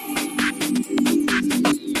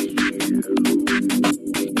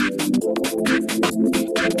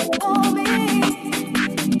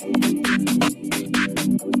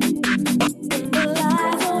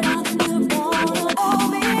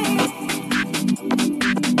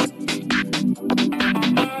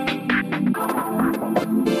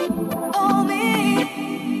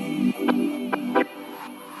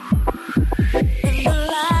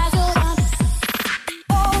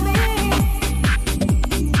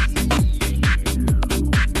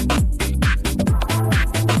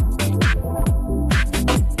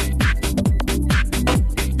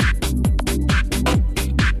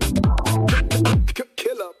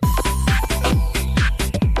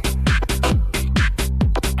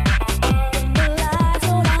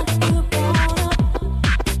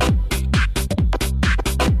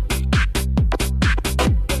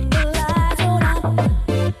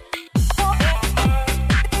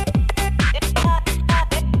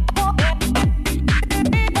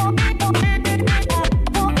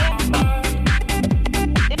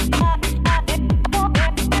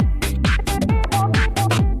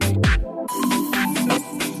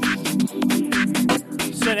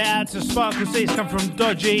 Sparkle Seats come from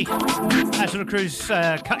Dodgy. That's the crew's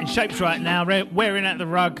cutting shapes right now, wearing out the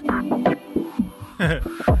rug.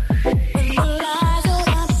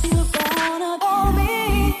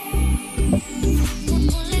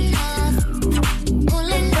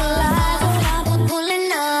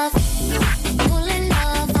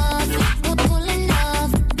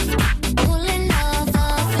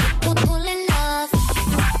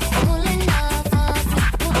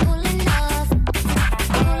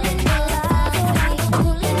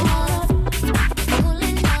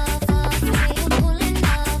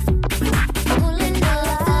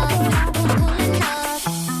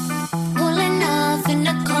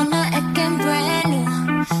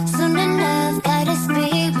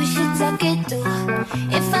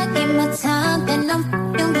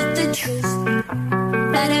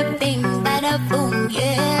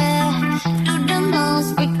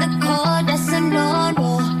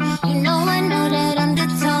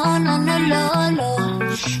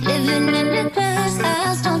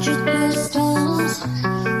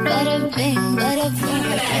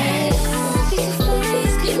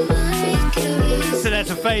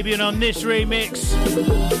 Fabian on this remix.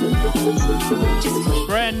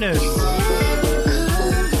 Brand new.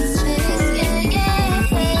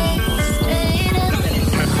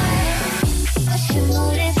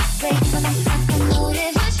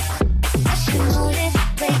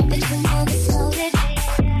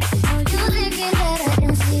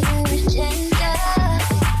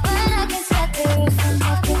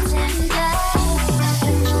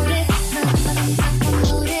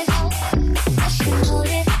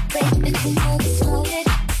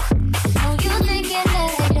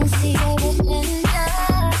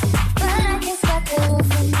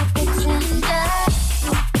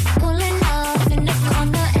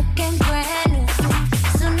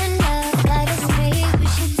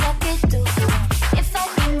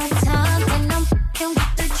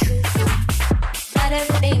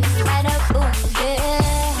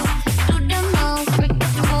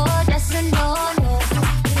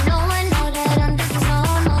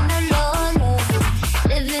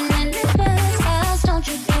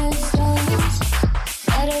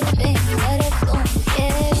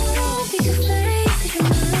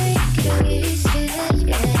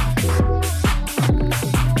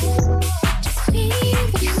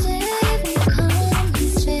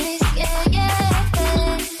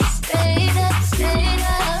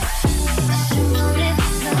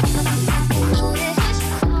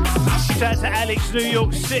 New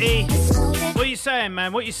York City. What are you saying,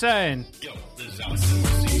 man? What are you saying?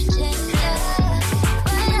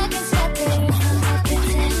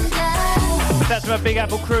 That's my Big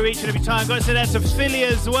Apple crew each and every time. Got to say that's to Philly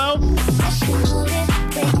as well.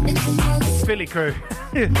 Philly crew.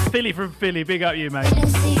 Philly from Philly. Big up you, mate.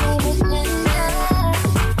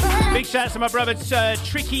 Big shout out to my brother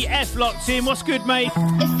Tricky F locked in. What's good, mate?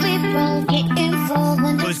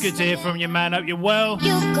 Well, it's good to hear from you, man. Hope you're well.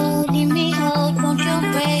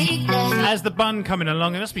 How's the bun coming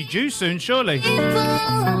along? It must be due soon, surely.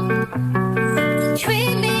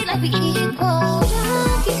 Treat me like we equal.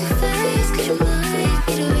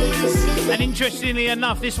 And interestingly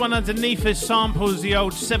enough, this one underneath us samples the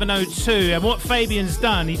old 702. And what Fabian's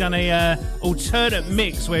done, he done a alternate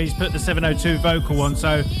mix where he's put the 702 vocal on.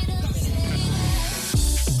 So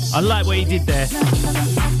I like what he did there.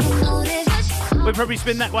 We'll probably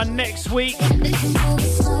spin that one next week.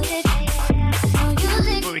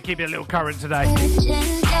 But we keep it a little current today.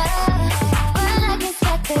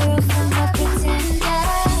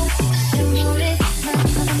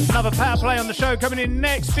 Another power play on the show coming in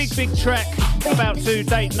next. Big track about to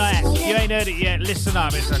Date Night. You ain't heard it yet, listen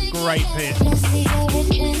up, it's a great bit.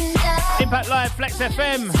 Impact Live, Flex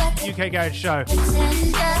FM, UK Garage Show.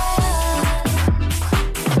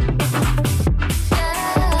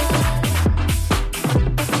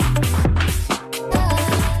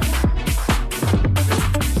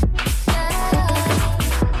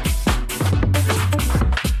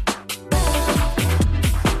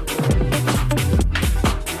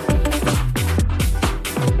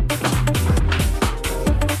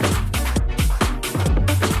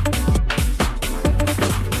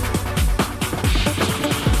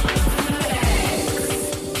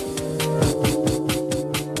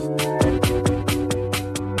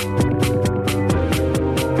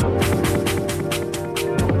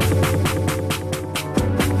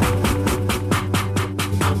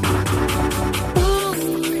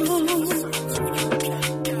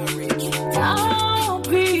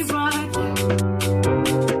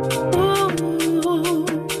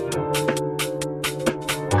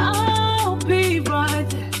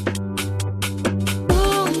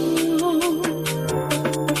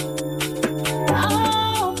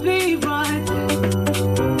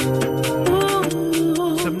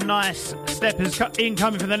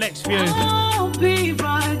 Incoming for the next few. I'll be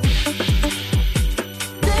right.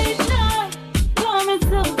 Date night, coming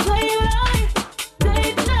to play light.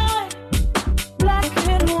 Date night, black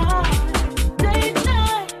and white. Date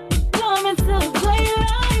night, coming to play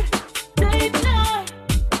light. Date night,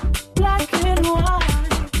 black and white.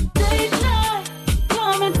 Date night,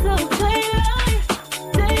 coming to play light.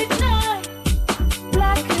 Date night,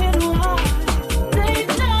 black and white. Date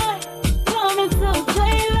night, coming to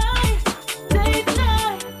play light.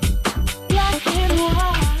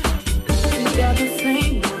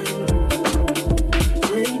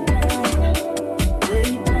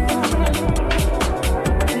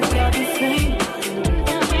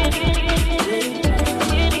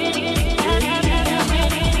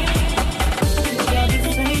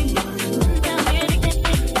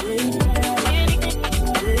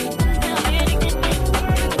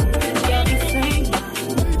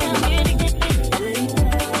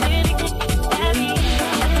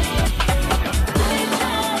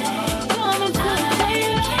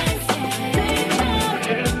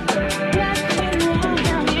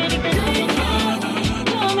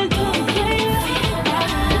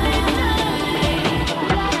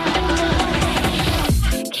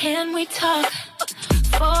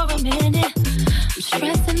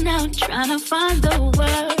 Trying to find the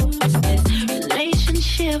words. This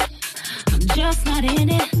relationship, I'm just not in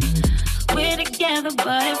it. We're together,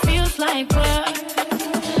 but it feels like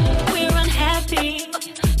we're unhappy.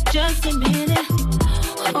 Just admit it.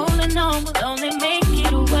 Holding on will only make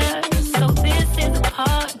it worse. So this is the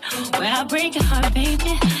part where I break your heart,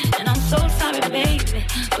 baby. And I'm so sorry, baby,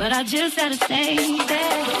 but I just gotta say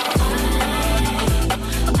that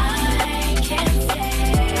I can't say.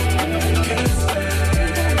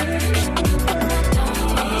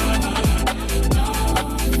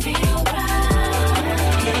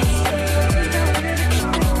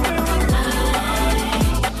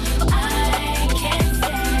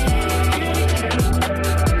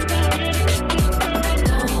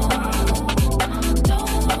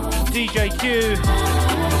 DJ Q,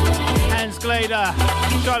 Hans Glader,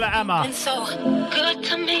 Charlotte Hammer. And so good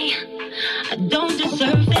to me, I don't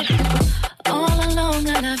deserve it. All along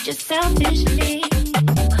I loved you selfishly.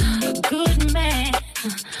 A good man,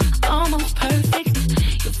 almost perfect.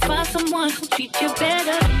 You'll find someone who'll treat you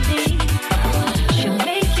better than me. She'll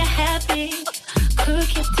make you happy,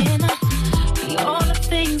 cook your dinner, be all the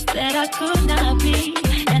things that I could not be.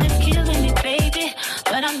 And it's killing me, baby,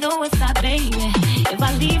 but I know it's not, baby. If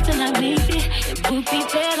I leave tonight, maybe it would be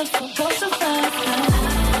better for both of us.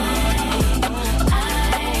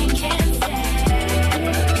 I can't say.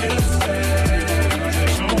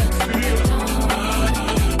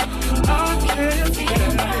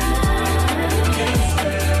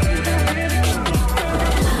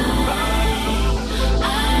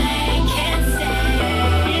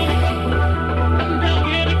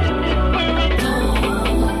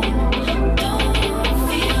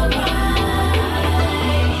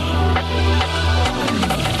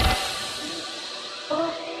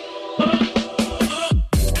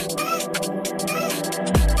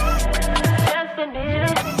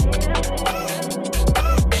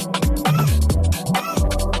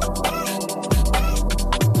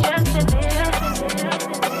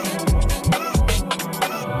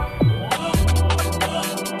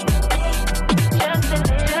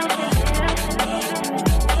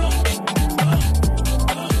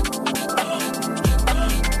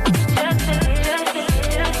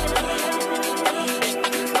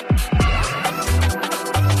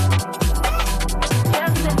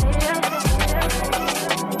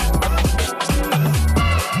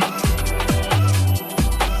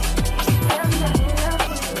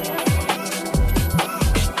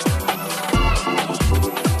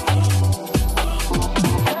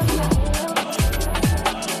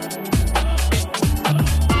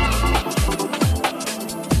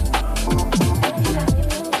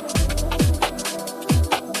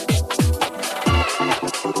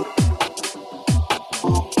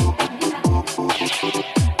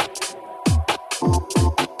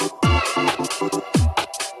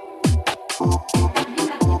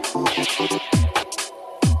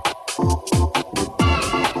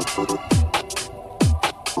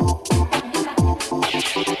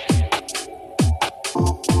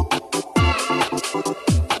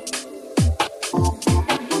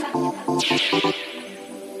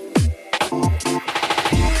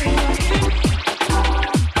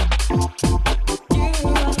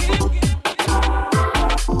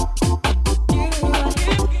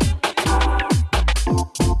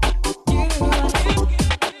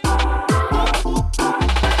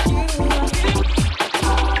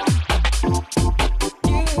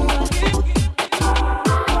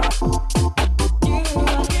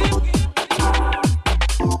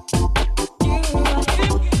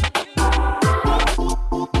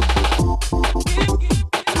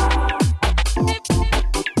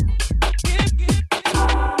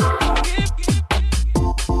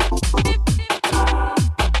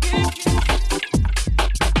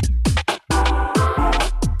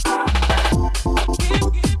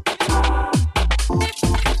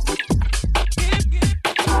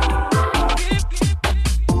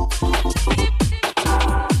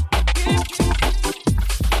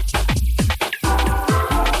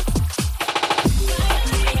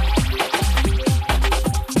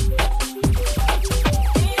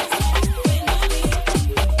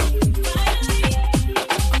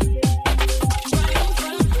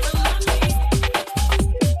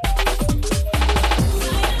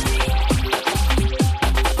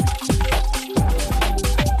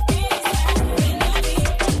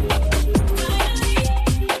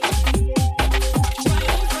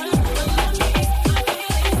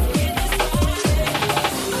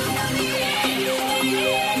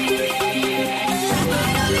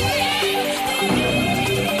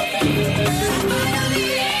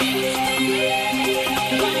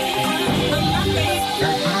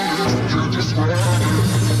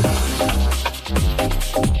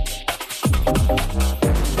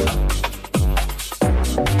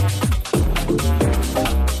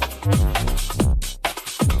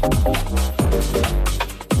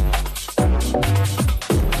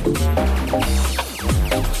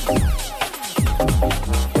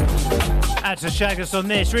 To shag us on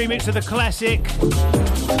this remix of the classic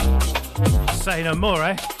Say No More,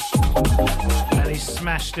 and he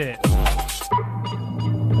smashed it.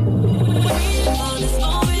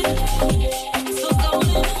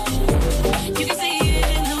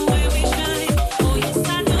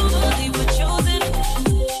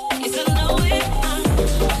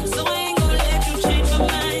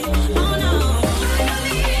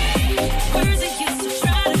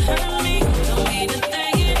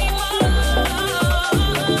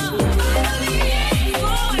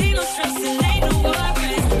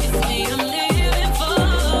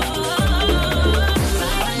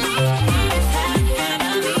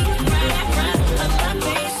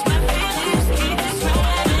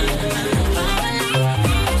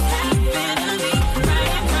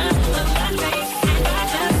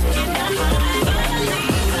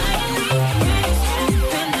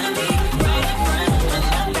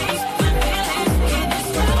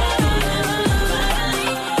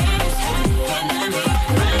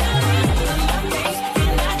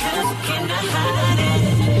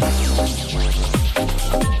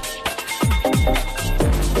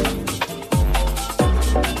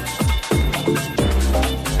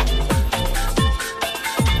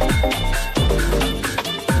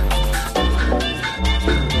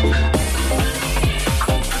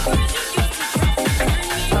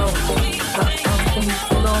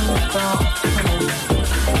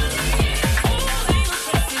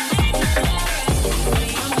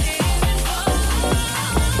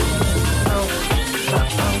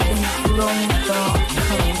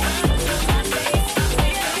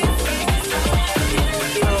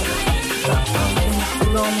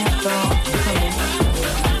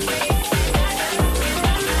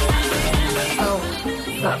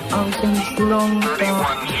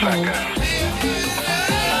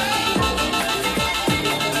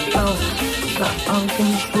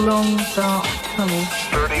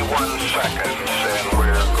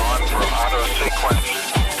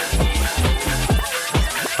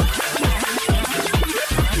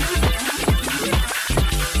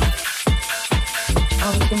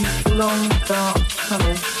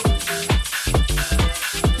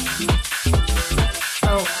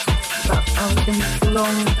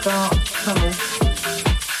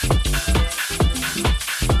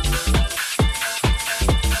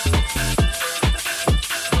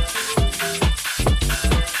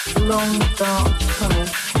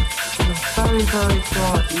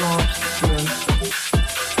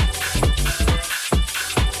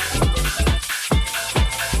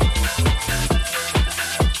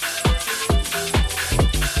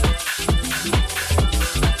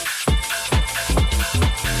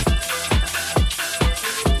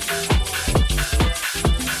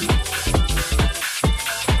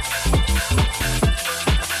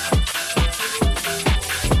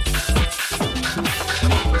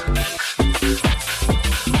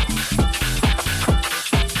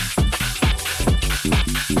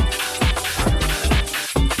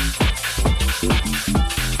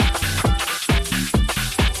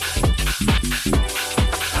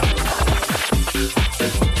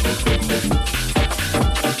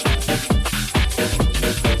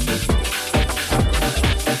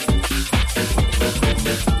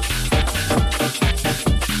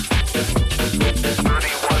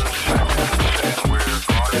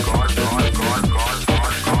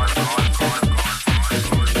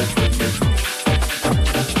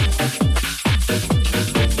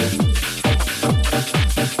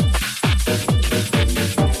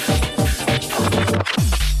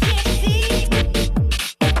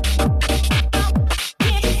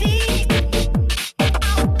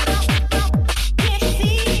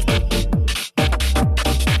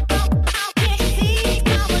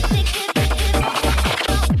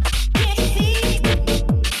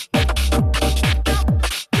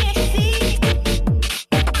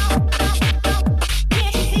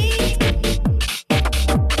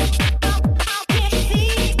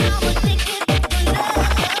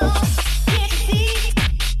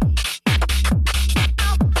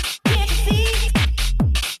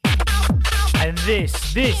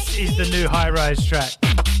 this is the new High Rise track.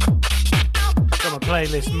 Got my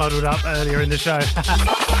playlist muddled up earlier in the show.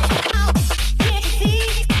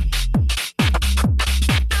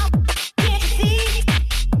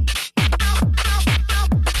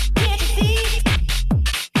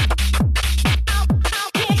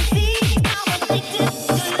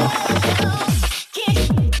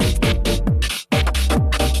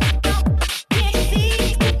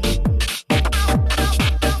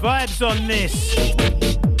 Vibes on this.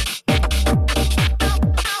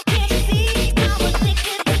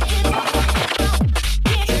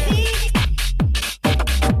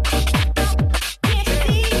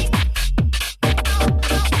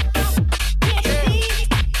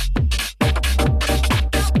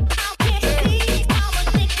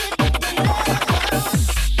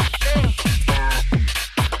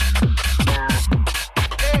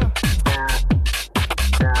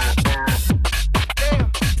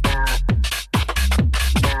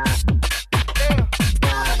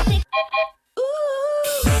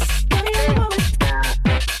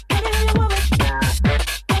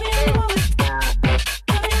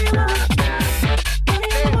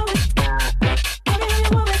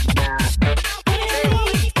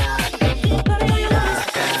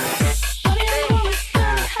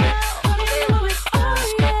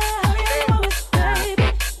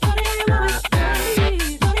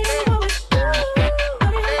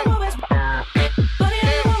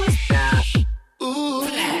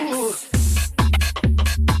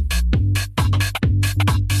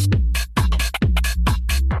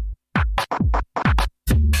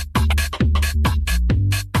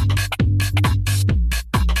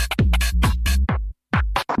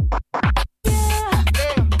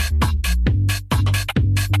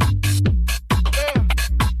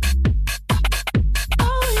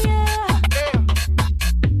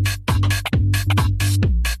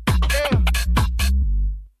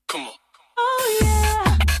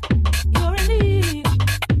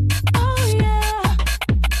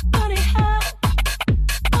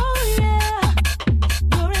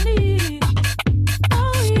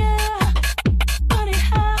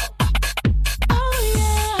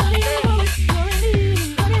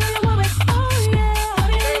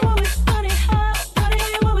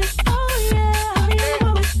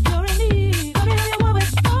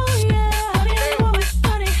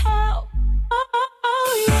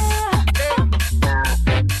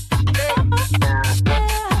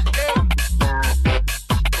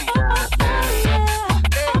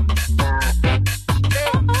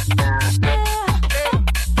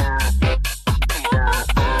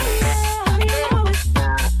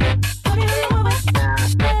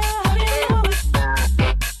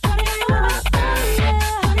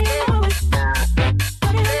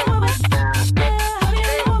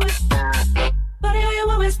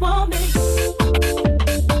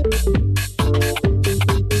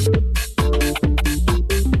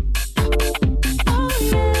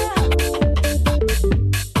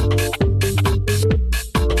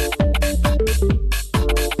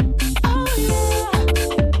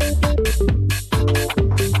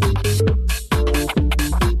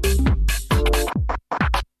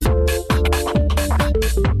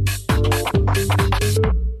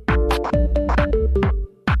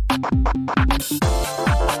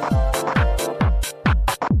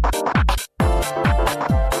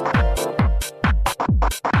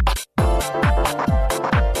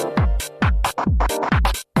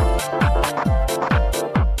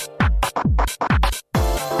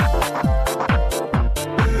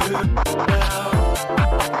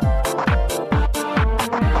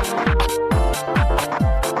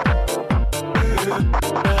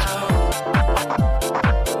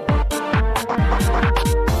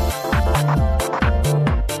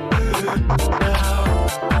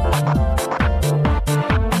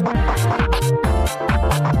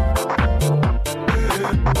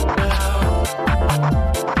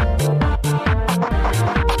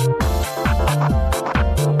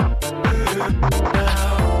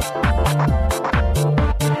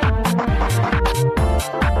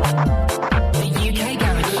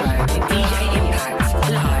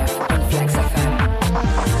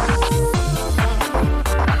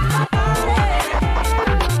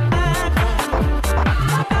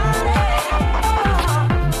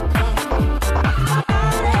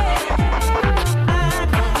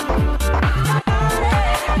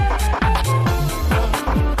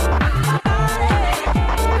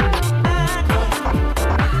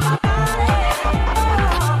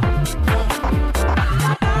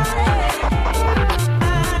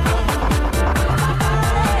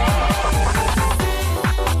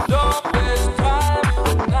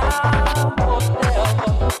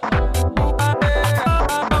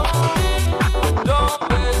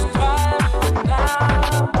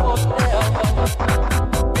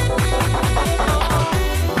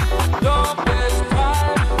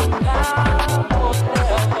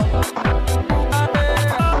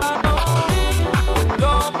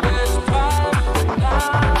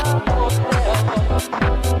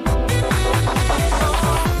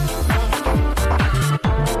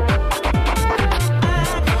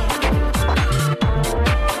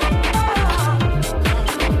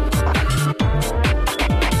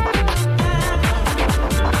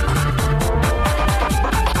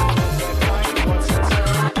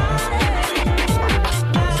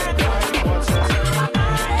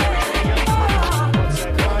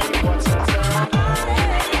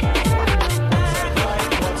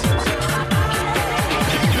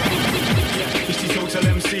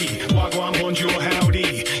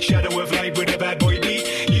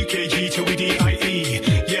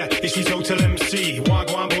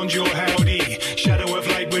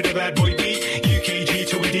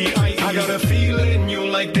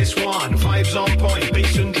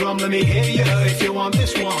 let me hear ya if you want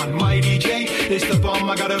this one. My DJ, it's the bomb,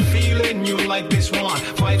 I got a feeling you'll like this one.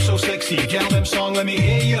 Vibe so sexy, girl, them song, let me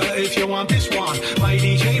hear ya if you want this one. My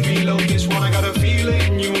DJ, reload this one, I got a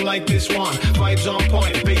feeling you'll like this one. Vibes on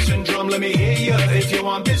point, bass and drum, let me hear ya if you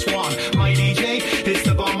want this one. My DJ, it's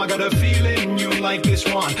the bomb, I got a feeling you'll like this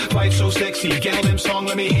one. Vibe so sexy, girl, them song,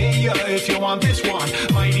 let me hear ya if you want this one.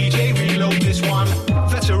 My DJ, reload this one.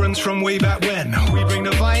 Veterans from way back when, we bring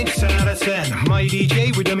the vibes 10 out of 10. My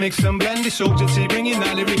DJ with the mix and blend, it's all dirty, bringing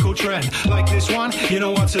that lyrical trend. Like this one, you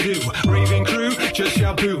know what to do. Raving crew, just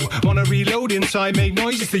shout boo. Wanna reload inside, make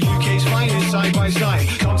noise, it's the UK's finest side by side.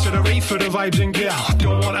 Come to the rave for the vibes and gal.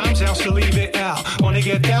 Don't want arms out, so leave it out. Wanna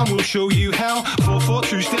get down, we'll show you how.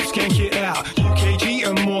 4-4-2 steps, can't get out. UKG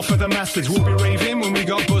and more for the masters. We'll be raving when we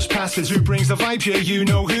got bus passes. Who brings the vibe? Yeah, you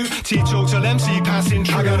know who. T-Talks till MC passing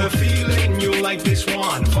through. I got a feeling you'll like this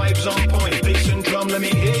one. Vibes on point, bass and drum, let me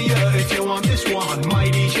hear ya if you want this one. My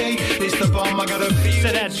DJ, it's the bomb, I got a feeling.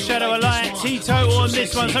 So that's Shadow Alliance, Tito on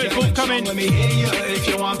this one, something cool coming. Let me hear ya if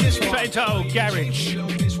you want this one. Straight into Garage.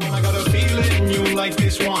 I got a feeling you like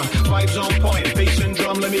this one. Vibes on point, bass and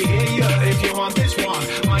drum, let me hear ya if you want this one.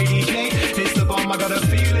 My DJ, it's the bomb, I got a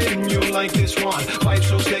feeling you like this one. Vibes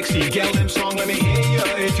so sexy, girl, them song, let me hear ya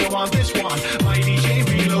if you want this one. My DJ,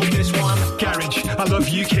 reload this one. Garage, I love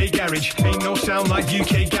UK garage. Ain't no sound like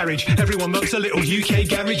UK garage. Everyone loves a little UK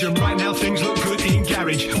garage, and right now things look good in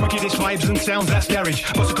garage. Wickedest vibes and sounds, that's garage.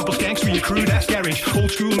 Bust a couple skanks for your crew, that's garage.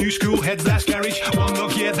 Old school, new school heads, that's garage. One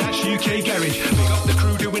love, yeah, that's UK garage. Pick up the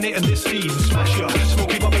crew doing it and this scene. Smash up,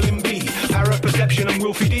 Smokey Bubbling B, Para Perception and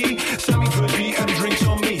Wilfie D. Sammy Good beat and drinks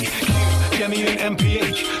on me. Q, Demi and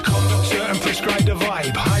MPH. Conductor and prescribe the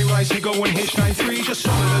vibe. High rise, you go and hit 9-3. Just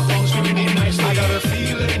some of the dons doing it nicely. I got a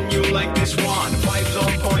feeling you like this one. Vibes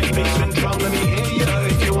on point, bass and drum, let me hear ya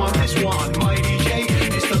if you want this one. My DJ,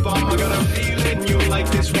 it's the bomb, I got a feeling you like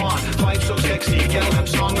this one. Vibes so sexy, girl, them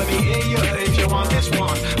song, let me hear ya if you want this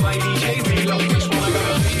one. My DJ, reload this one, I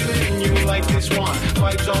got a feeling you like this one.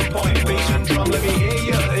 Vibes on point, bass and drum, let me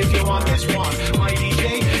hear ya if you want this one. My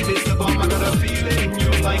DJ, it's the bomb, I got a feeling you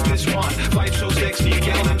like this one. Vibes so sexy,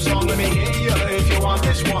 girl, them song, let me hear ya if you want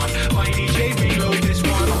this one. My DJ, reload this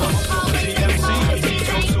one. TMC,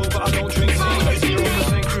 T-Talk sober, I don't drink tea.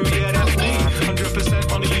 0% crew, yeah, that's me.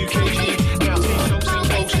 100% on the UKG. Now T-Talk's in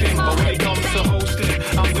posting, but when it comes to hosting,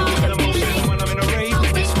 I'm doing the most. When I'm in a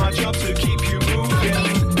rave, it's my job to keep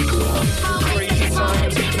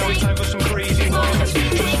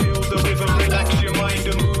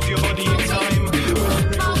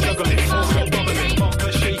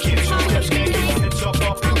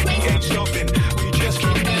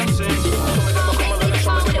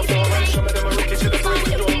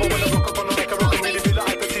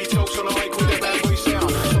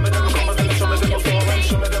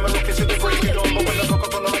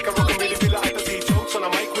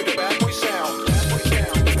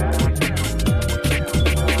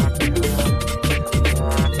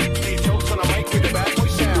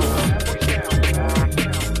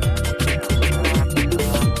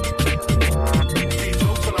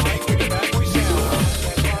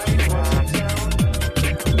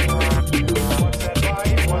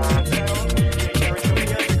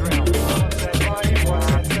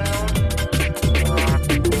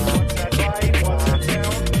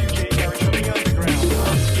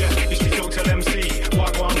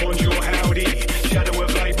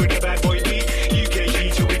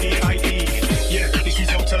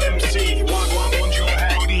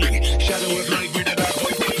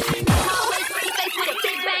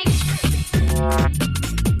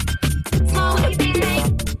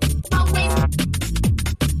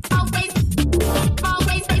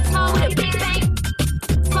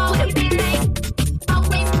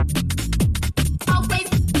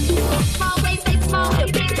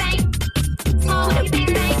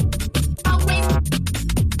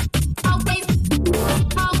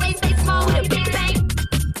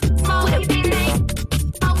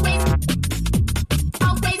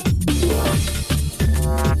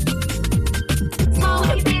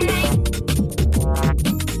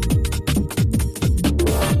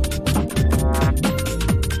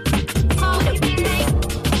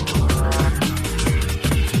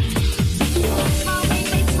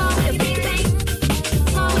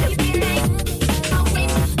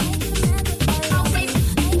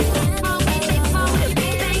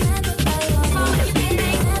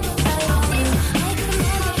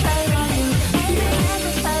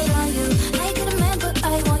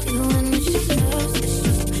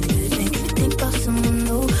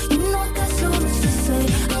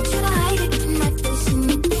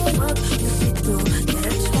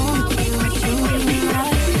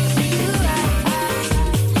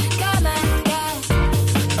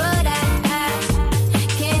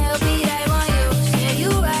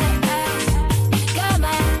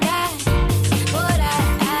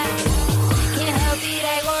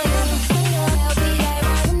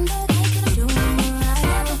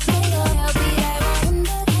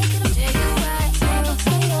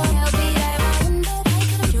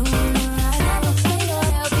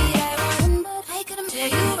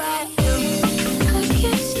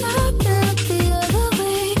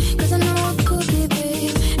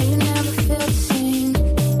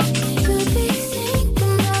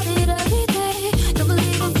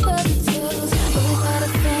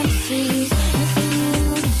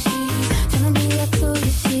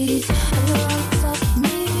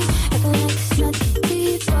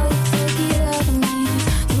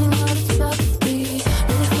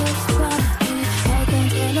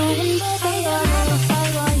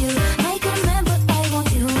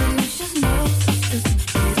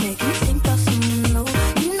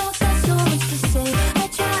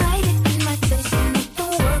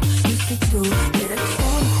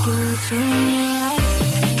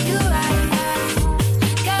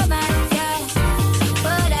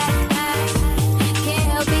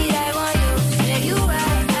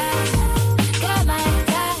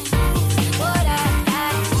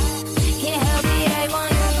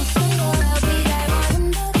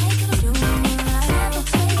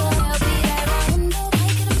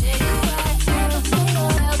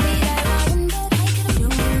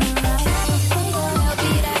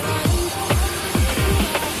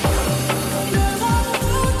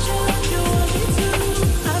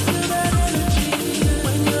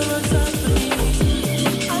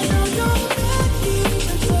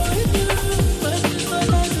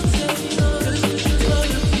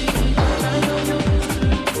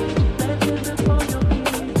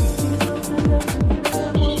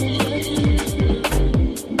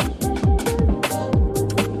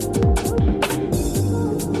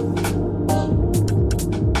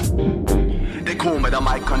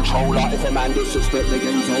the mic controller. If a man disrespect, the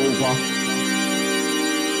game's over.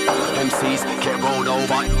 MCs get rolled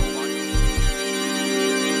over.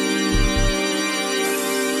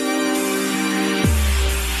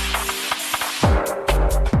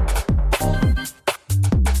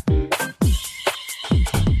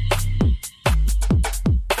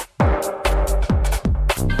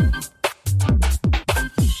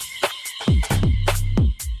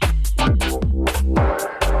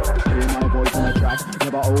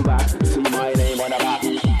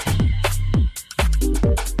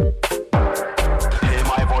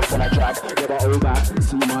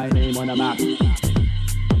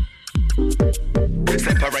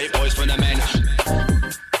 Separate boys from the men.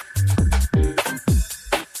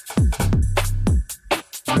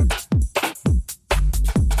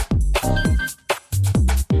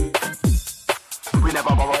 We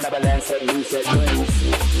never borrow, never learn, set loose, set twins.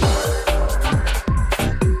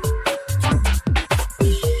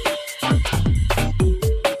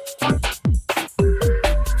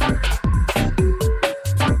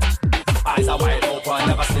 Eyes are wide open,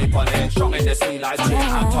 never sleep on it. Strong in the sea like Jim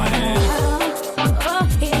Anthony.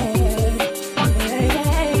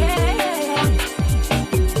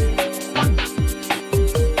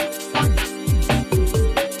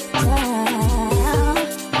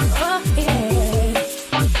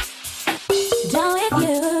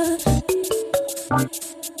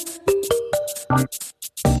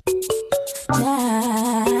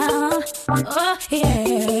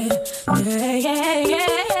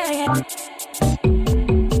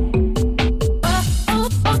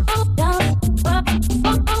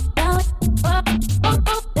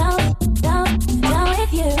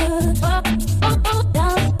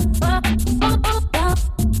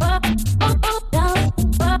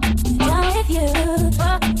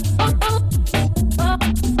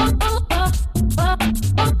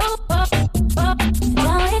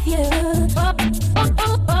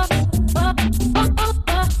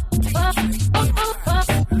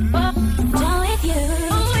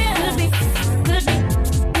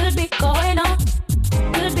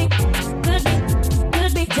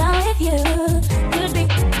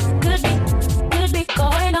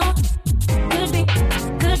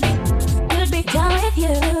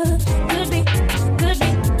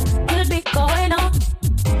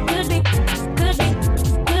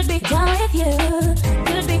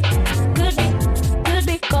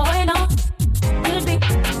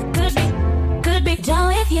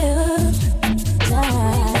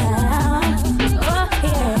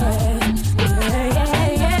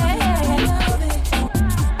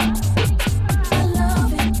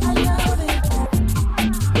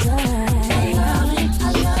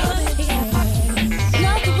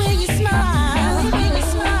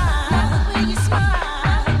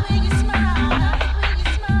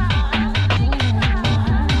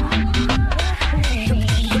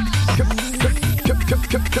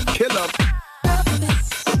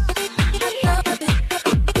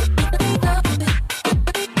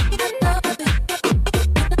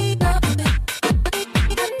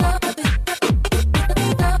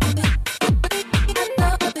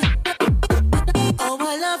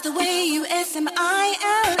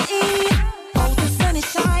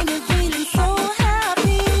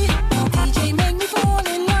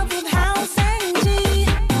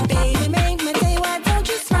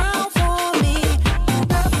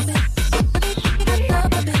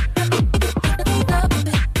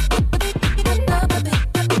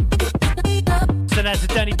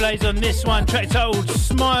 On this one, track titled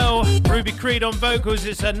Smile, Ruby Creed on vocals.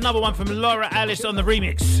 It's another one from Laura Alice on the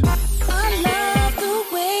remix. I love the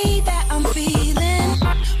way that I'm feeling.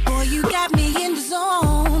 Boy, you got me in the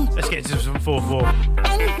zone. Let's get to some 4/4.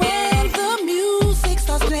 And when the music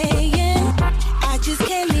starts playing, I just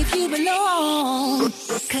can't leave you alone.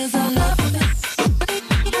 Cause I love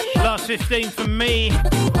it. Last 15 from me.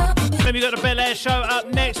 Then we got the Bel Air show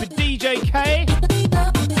up next with DJ K.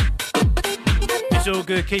 It's all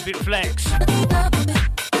good, keep it flex.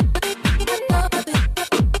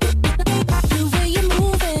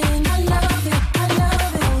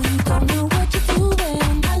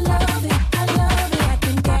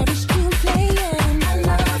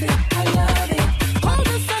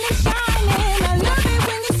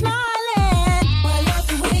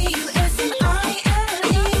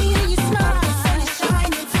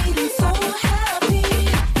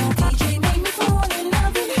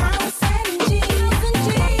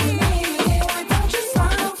 Just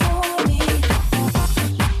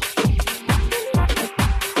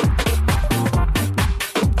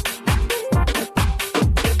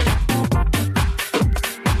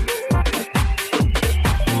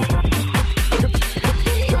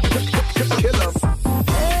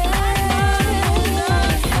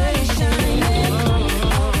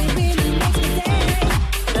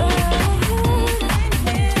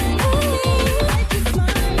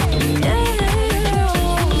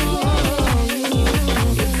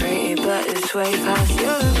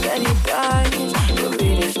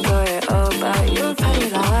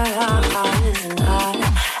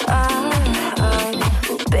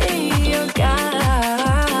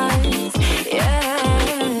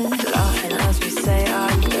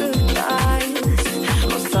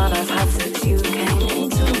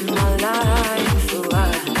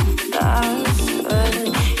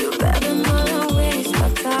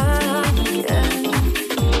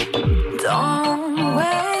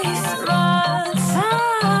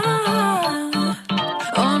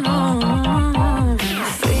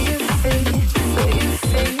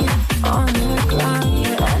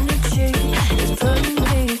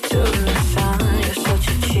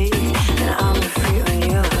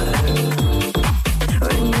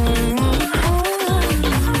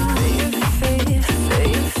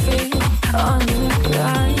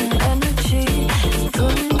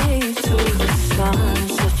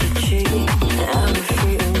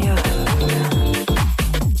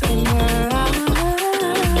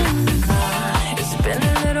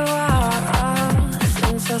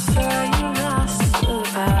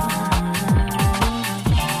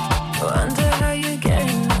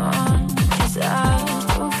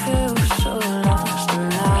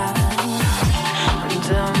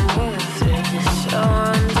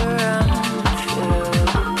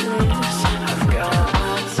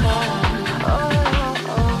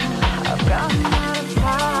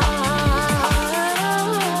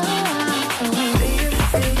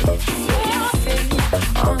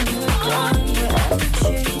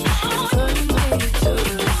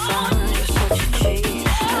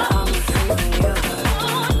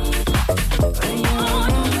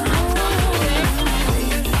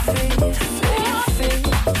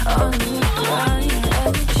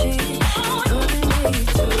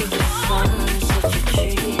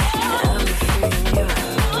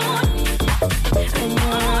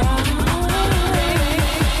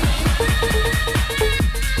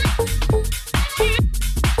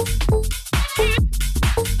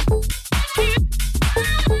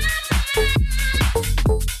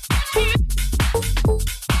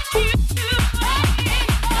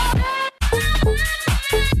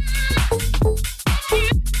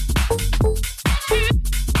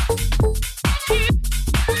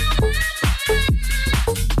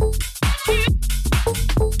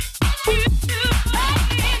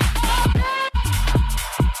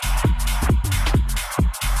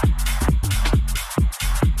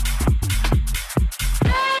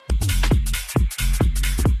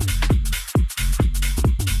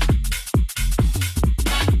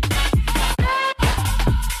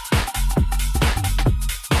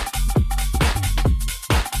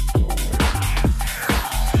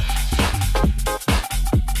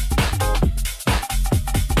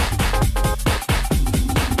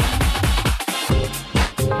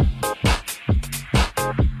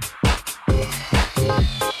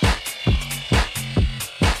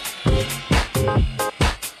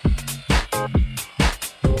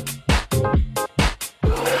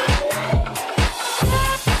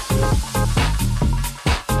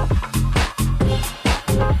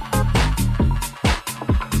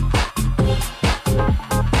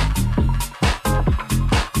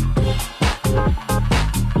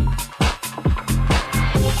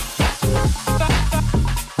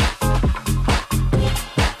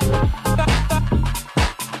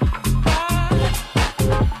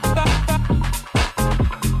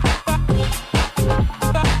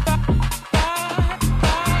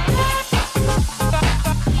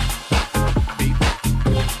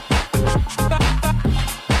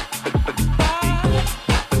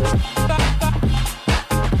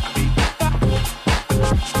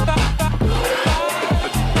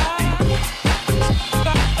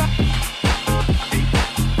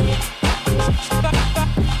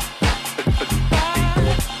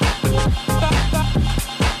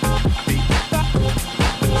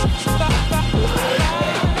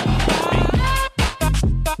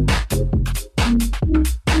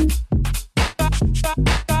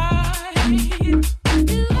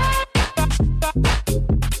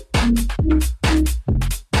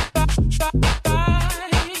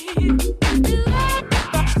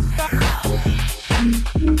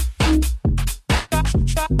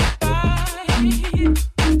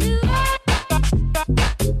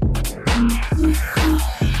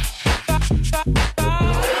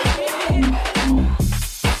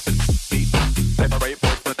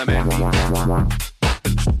the man.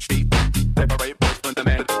 Separate boys from the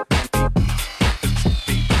man.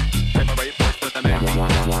 Separate boys from the man.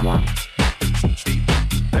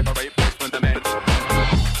 Separate boys from the man.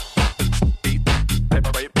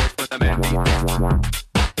 Separate boys from the man.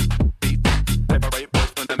 Separate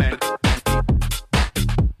boys from the man.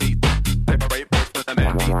 Separate boys from the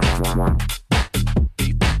man.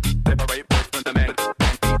 Separate boys from the man.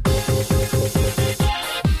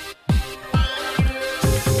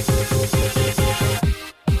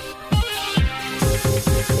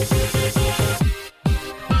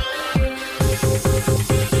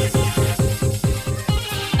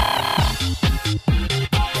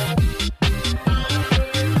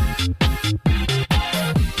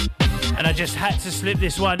 And I just had to slip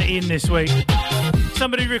this one in this week.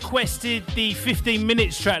 Somebody requested the 15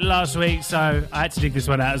 minutes track last week, so I had to dig this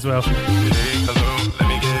one out as well. Hey, hello, let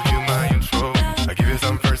me give you my intro. I give you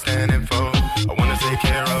some first-hand info. I wanna take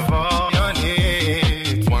care of all your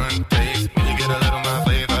needs. One taste, when you get a little my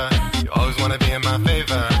flavor. You always wanna be in my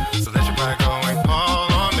favor, so let your pride go and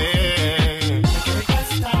call on me.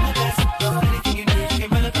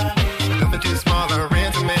 Nothing too small or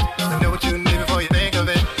intimate. I know what you need before you think of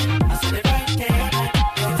it.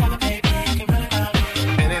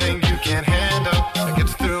 Anything you can't handle, I get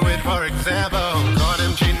through it. For example, caught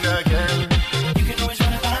him cheating again.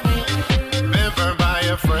 Been burned by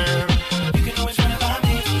a friend.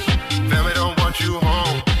 Family don't want you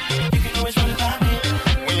home.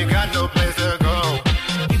 When you got no place to go,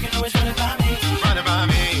 run it by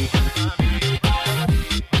me.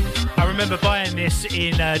 I remember buying this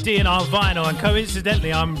in D&R Vinyl, and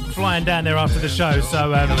coincidentally I'm flying down there after the show,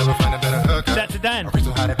 so Never find a better hookup. that's to Dan.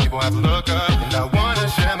 So how do people have to look up? And I wanna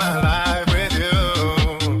share my life with you.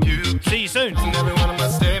 You See you soon. in every one of my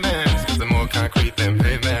statements, 'cause they're more concrete than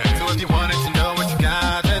pavement. So if you wanted to know what you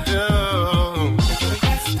gotta do,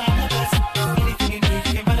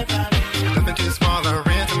 nothing too small or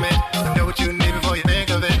intimate. I know what you need before you think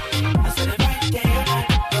of it.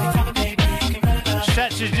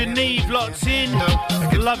 Shout to Geneve, locked in.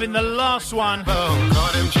 Loving the last one. Oh,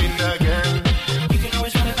 caught him cheating again.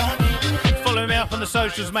 Follow me up on the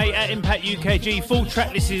socials, mate, at Impact UKG. Full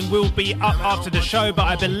track listing will be up after the show, but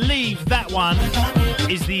I believe that one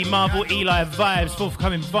is the Marvel Eli Vibes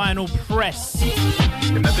forthcoming vinyl press.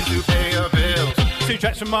 Nothing to pay your bills. 2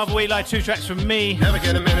 tracks from Marvel Eli, 2 tracks from me. Never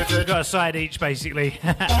get a minute to Got a side each, basically.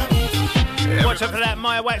 Watch out for that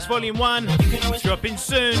Maya Wax Volume 1. Dropping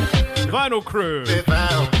soon. Vinyl Crew. be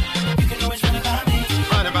found.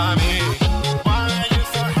 Run it by me. Why are you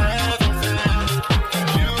so hesitant?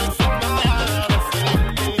 You so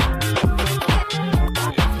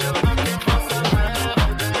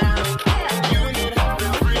you need help,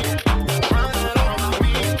 feel free. Run it on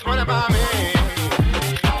me. Run it by me.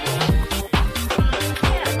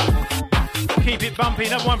 Keep it bumpy.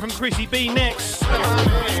 Another one from Chrissy B next. Run it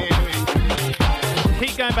by me.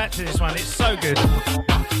 Keep going back to this one. It's so good. Run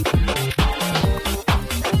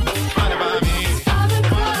it by me.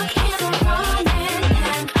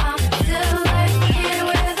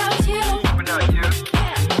 Without you.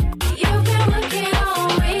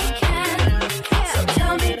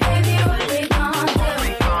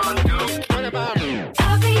 Run it by me.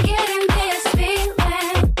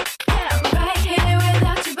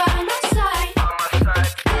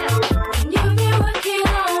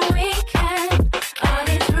 All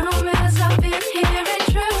these rumors I've been hearing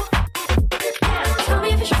true.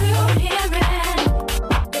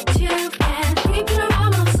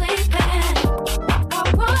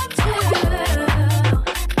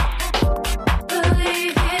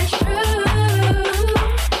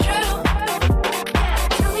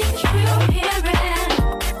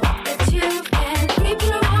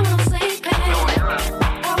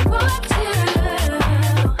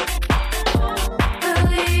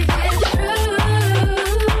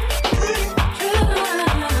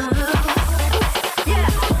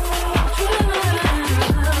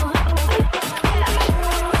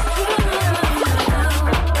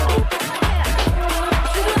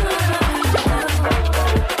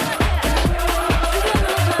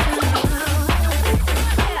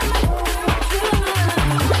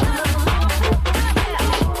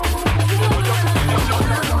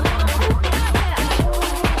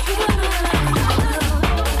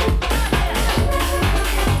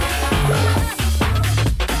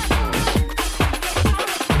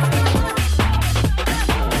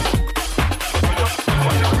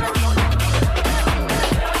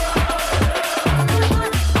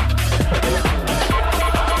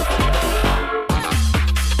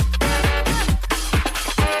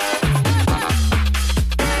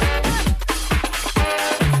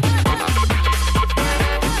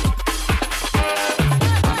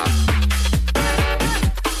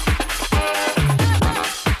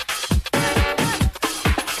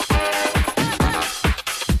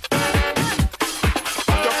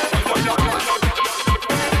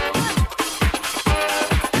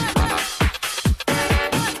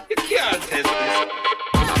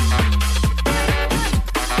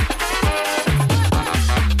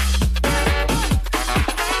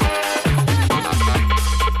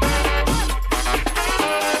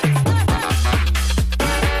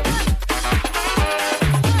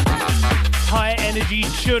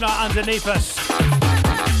 Shuna underneath us.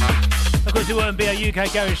 Of course, it wouldn't be a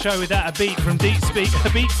UK Garage show without a beat from Beats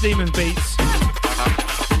Demon Beats.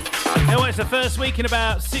 You know, it's the first week in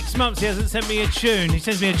about 6 months he hasn't sent me a tune. He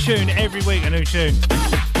sends me a tune every week, a new tune.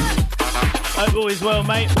 Hope all is well,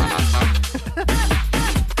 mate.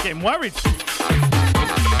 Getting worried.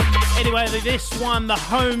 Anyway, this one, the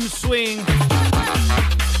home swing,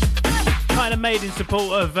 kind of made in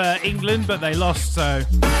support of England, but they lost, so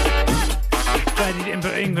glad he didn't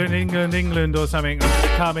put England or something,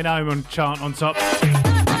 coming home on chant on top.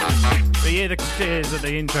 But yeah, the cheers at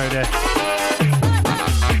the intro there.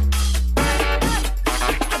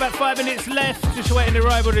 About 5 minutes left, just awaiting the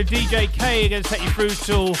arrival of DJ K. Going to take you through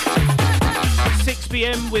till 6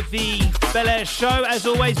 p.m. with the Bel Air show. As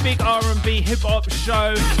always, big R&B hip hop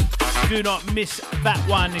show. Do not miss that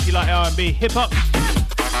one if you like R&B hip hop.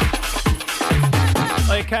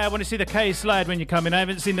 Okay, I want to see the K slide when you come in. I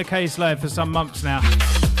haven't seen the K slide for some months now.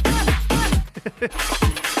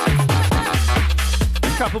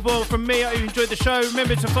 Couple more from me. I hope you enjoyed the show.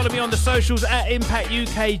 Remember to follow me on the socials at Impact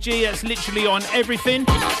UKG. That's literally on everything.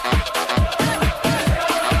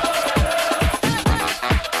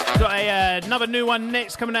 Got another new one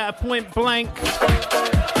next coming out of Point Blank.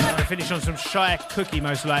 I'm going to finish on some Shy Cookie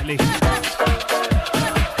most likely.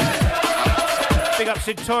 Big up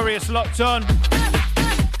Victorious locked on.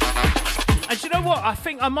 And you know what? I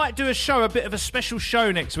think I might do a show, a bit of a special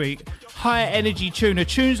show next week. Higher energy tuner.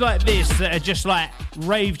 Tunes like this that are just like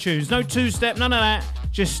rave tunes. No two-step, none of that.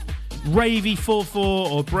 Just ravey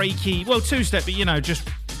 4/4 or breaky. Well, two-step, but you know, just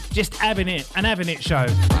having it. An having it show.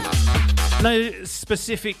 No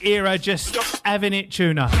specific era, just having it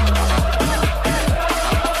tuner.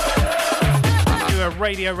 Do a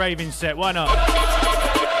radio raving set. Why not?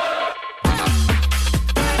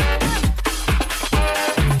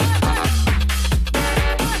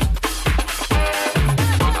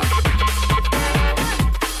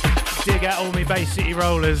 Dig out all my Bay City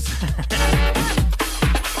rollers.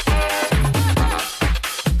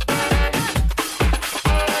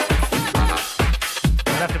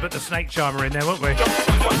 We'll have to put the snake charmer in there, won't we?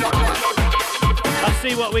 I'll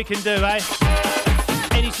see what we can do, eh?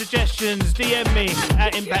 Any suggestions, DM me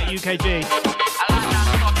at Impact UKG.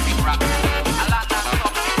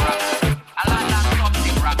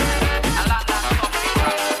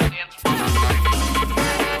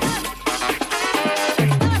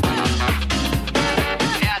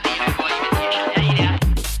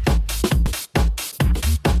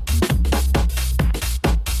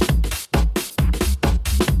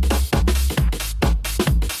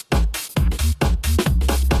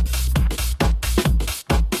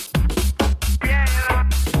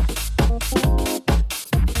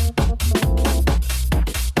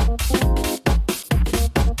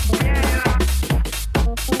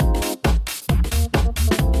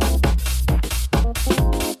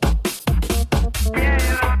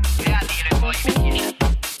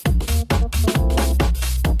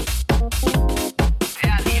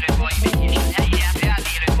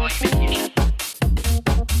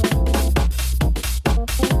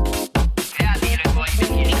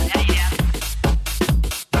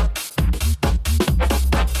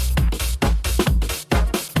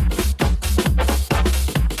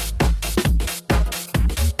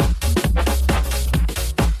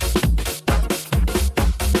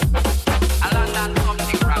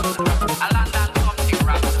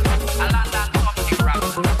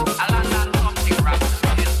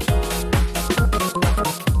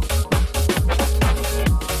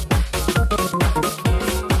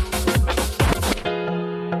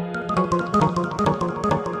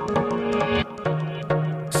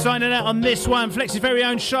 Signing out on this one, Flex's very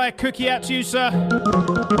own Shy Cookie, out to you, sir.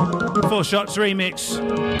 4 Shots remix.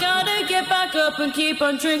 Gotta get back up and keep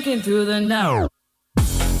on drinking through the night.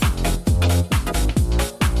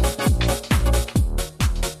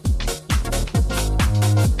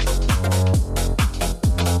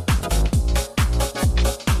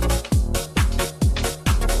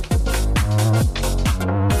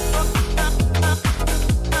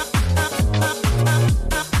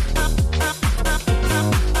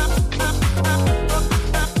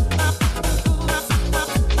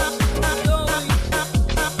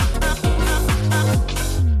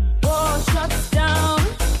 Shots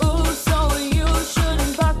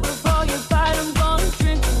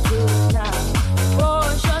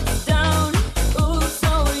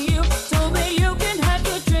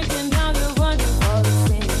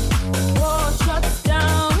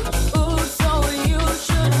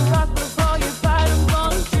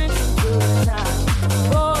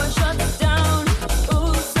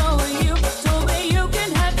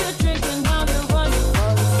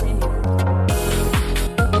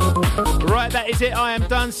is it. I am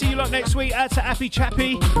done. See you lot next week. Out to Appy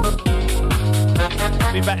Chappy. Be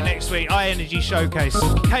back next week. iEnergy Showcase.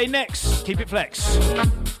 Okay, next. Keep it flex.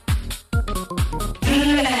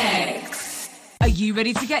 Are you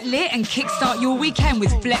ready to get lit and kickstart your weekend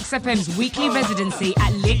with Flex FM's weekly residency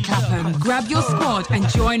at Lit Clapham? Grab your squad and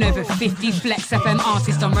join over 50 Flex FM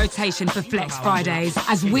artists on rotation for Flex Fridays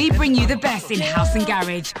as we bring you the best in house and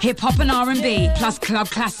garage, hip-hop and R&B, plus club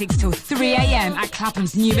classics till 3 a.m. at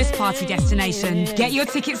Clapham's newest party destination. Get your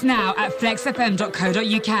tickets now at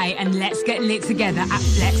flexfm.co.uk and let's get lit together at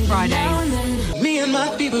Flex Fridays. Me and my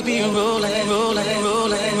people be rolling.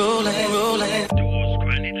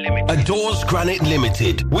 Adores Granite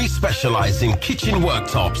Limited. We specialise in kitchen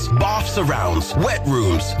worktops, bath surrounds, wet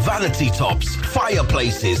rooms, vanity tops,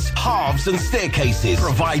 fireplaces, halves and staircases,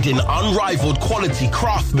 providing unrivaled quality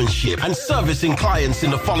craftsmanship and servicing clients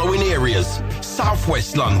in the following areas: South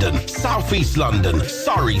West London, South East London,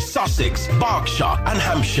 Surrey, Sussex, Berkshire and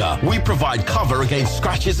Hampshire. We provide cover against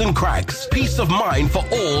scratches and cracks. Peace of mind for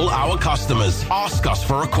all our customers. Ask us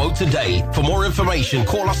for a quote today. For more information,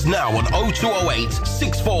 call us now on 0208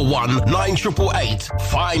 641 9888.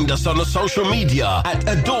 Find us on the social media at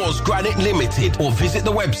Adores Granite Limited or visit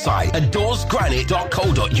the website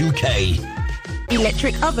adoresgranite.co.uk.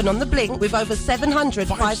 Electric oven on the blink with over 700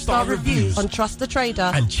 five-star reviews on Trust the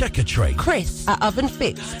Trader and Checker Trade. Chris at Oven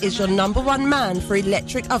Fix is your #1 man for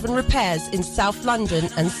electric oven repairs in South London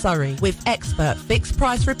and Surrey, with expert fixed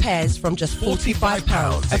price repairs from just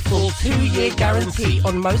 £45, a full 2-year guarantee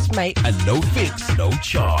on most makes, and no fix, no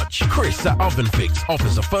charge. Chris at Oven Fix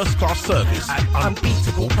offers a first-class service at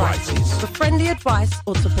unbeatable prices. For friendly advice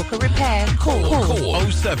or to book a repair, call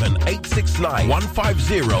 07869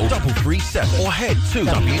 150 337 or head to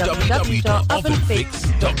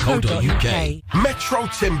www.ovenfix.co.uk. Metro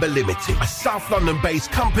Timber Limited, a South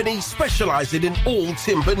London-based company specialising in all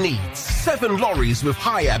timber needs. 7 lorries with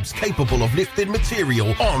high-abs capable of lifting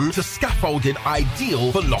material on to scaffolding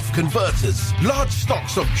ideal for loft converters. Large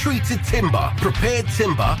stocks of treated timber, prepared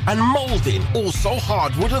timber and moulding. Also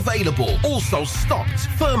hardwood available. Also stocked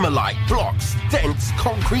Thermalite blocks, dense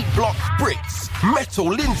concrete block bricks, metal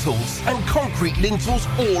lintels and concrete lintels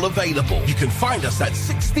all available. You can find us at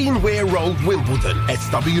 16 Weir Road, Wimbledon,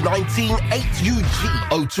 SW19 8UG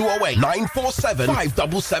 0208 947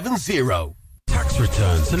 5770. Tax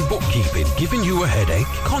returns and bookkeeping giving you a headache?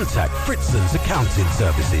 Contact Fritzon's Accounting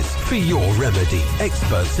Services for your remedy.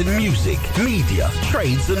 Experts in music, media,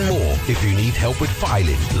 trades and more. If you need help with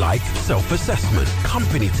filing, like self-assessment,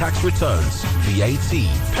 company tax returns, VAT,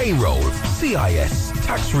 payroll, CIS,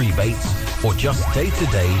 tax rebates, or just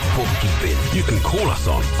day-to-day bookkeeping, you can call us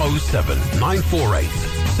on 07948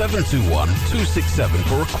 721 267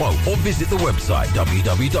 for a quote or visit the website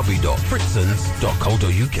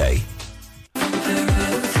www.fritzons.co.uk.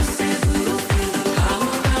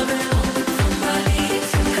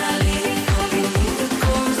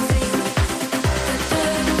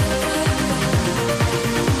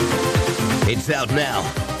 It's out now.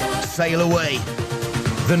 Sail Away.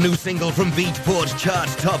 The new single from Beatport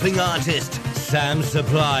chart-topping artist, Sam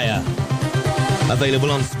Supplier.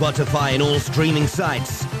 Available on Spotify and all streaming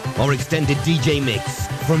sites. Or extended DJ mix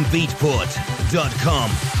from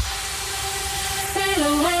Beatport.com.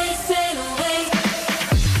 Sail away, sail away.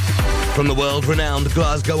 From the world-renowned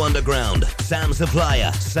Glasgow Underground, Sam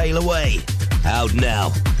Supplier, Sail Away. Out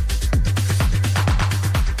now.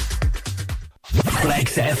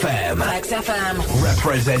 Flex FM. Flex FM.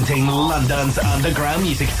 Representing London's underground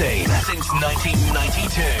music scene since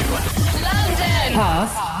 1992. London.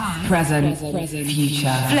 Past, present,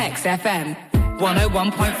 future. Flex FM.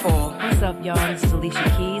 101.4. What's up, y'all? This is Alicia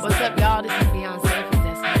Keys. What's up, y'all? This is Beyonce from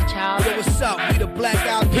Destiny's Child. Yo, what's up? We the Black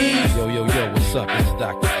Eyed Peas. Yo, what's up? It's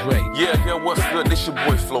Dr. Dre. Yeah, what's good? This your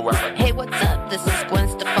boy Flo Rida. Hey, what's up? This is Gwen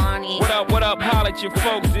Stefani. What up? Holla at your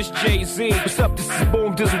folks. This Jay-Z. What's up? This is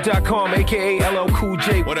BoomDizzle.com, a.k.a. LL Cool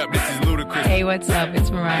J. What up? This is Ludacris. Hey, what's up?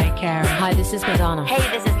 It's Mariah Carey. Hi, this is Madonna. Hey,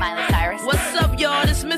 this is Miley Cyrus. What's up, y'all? This is Miss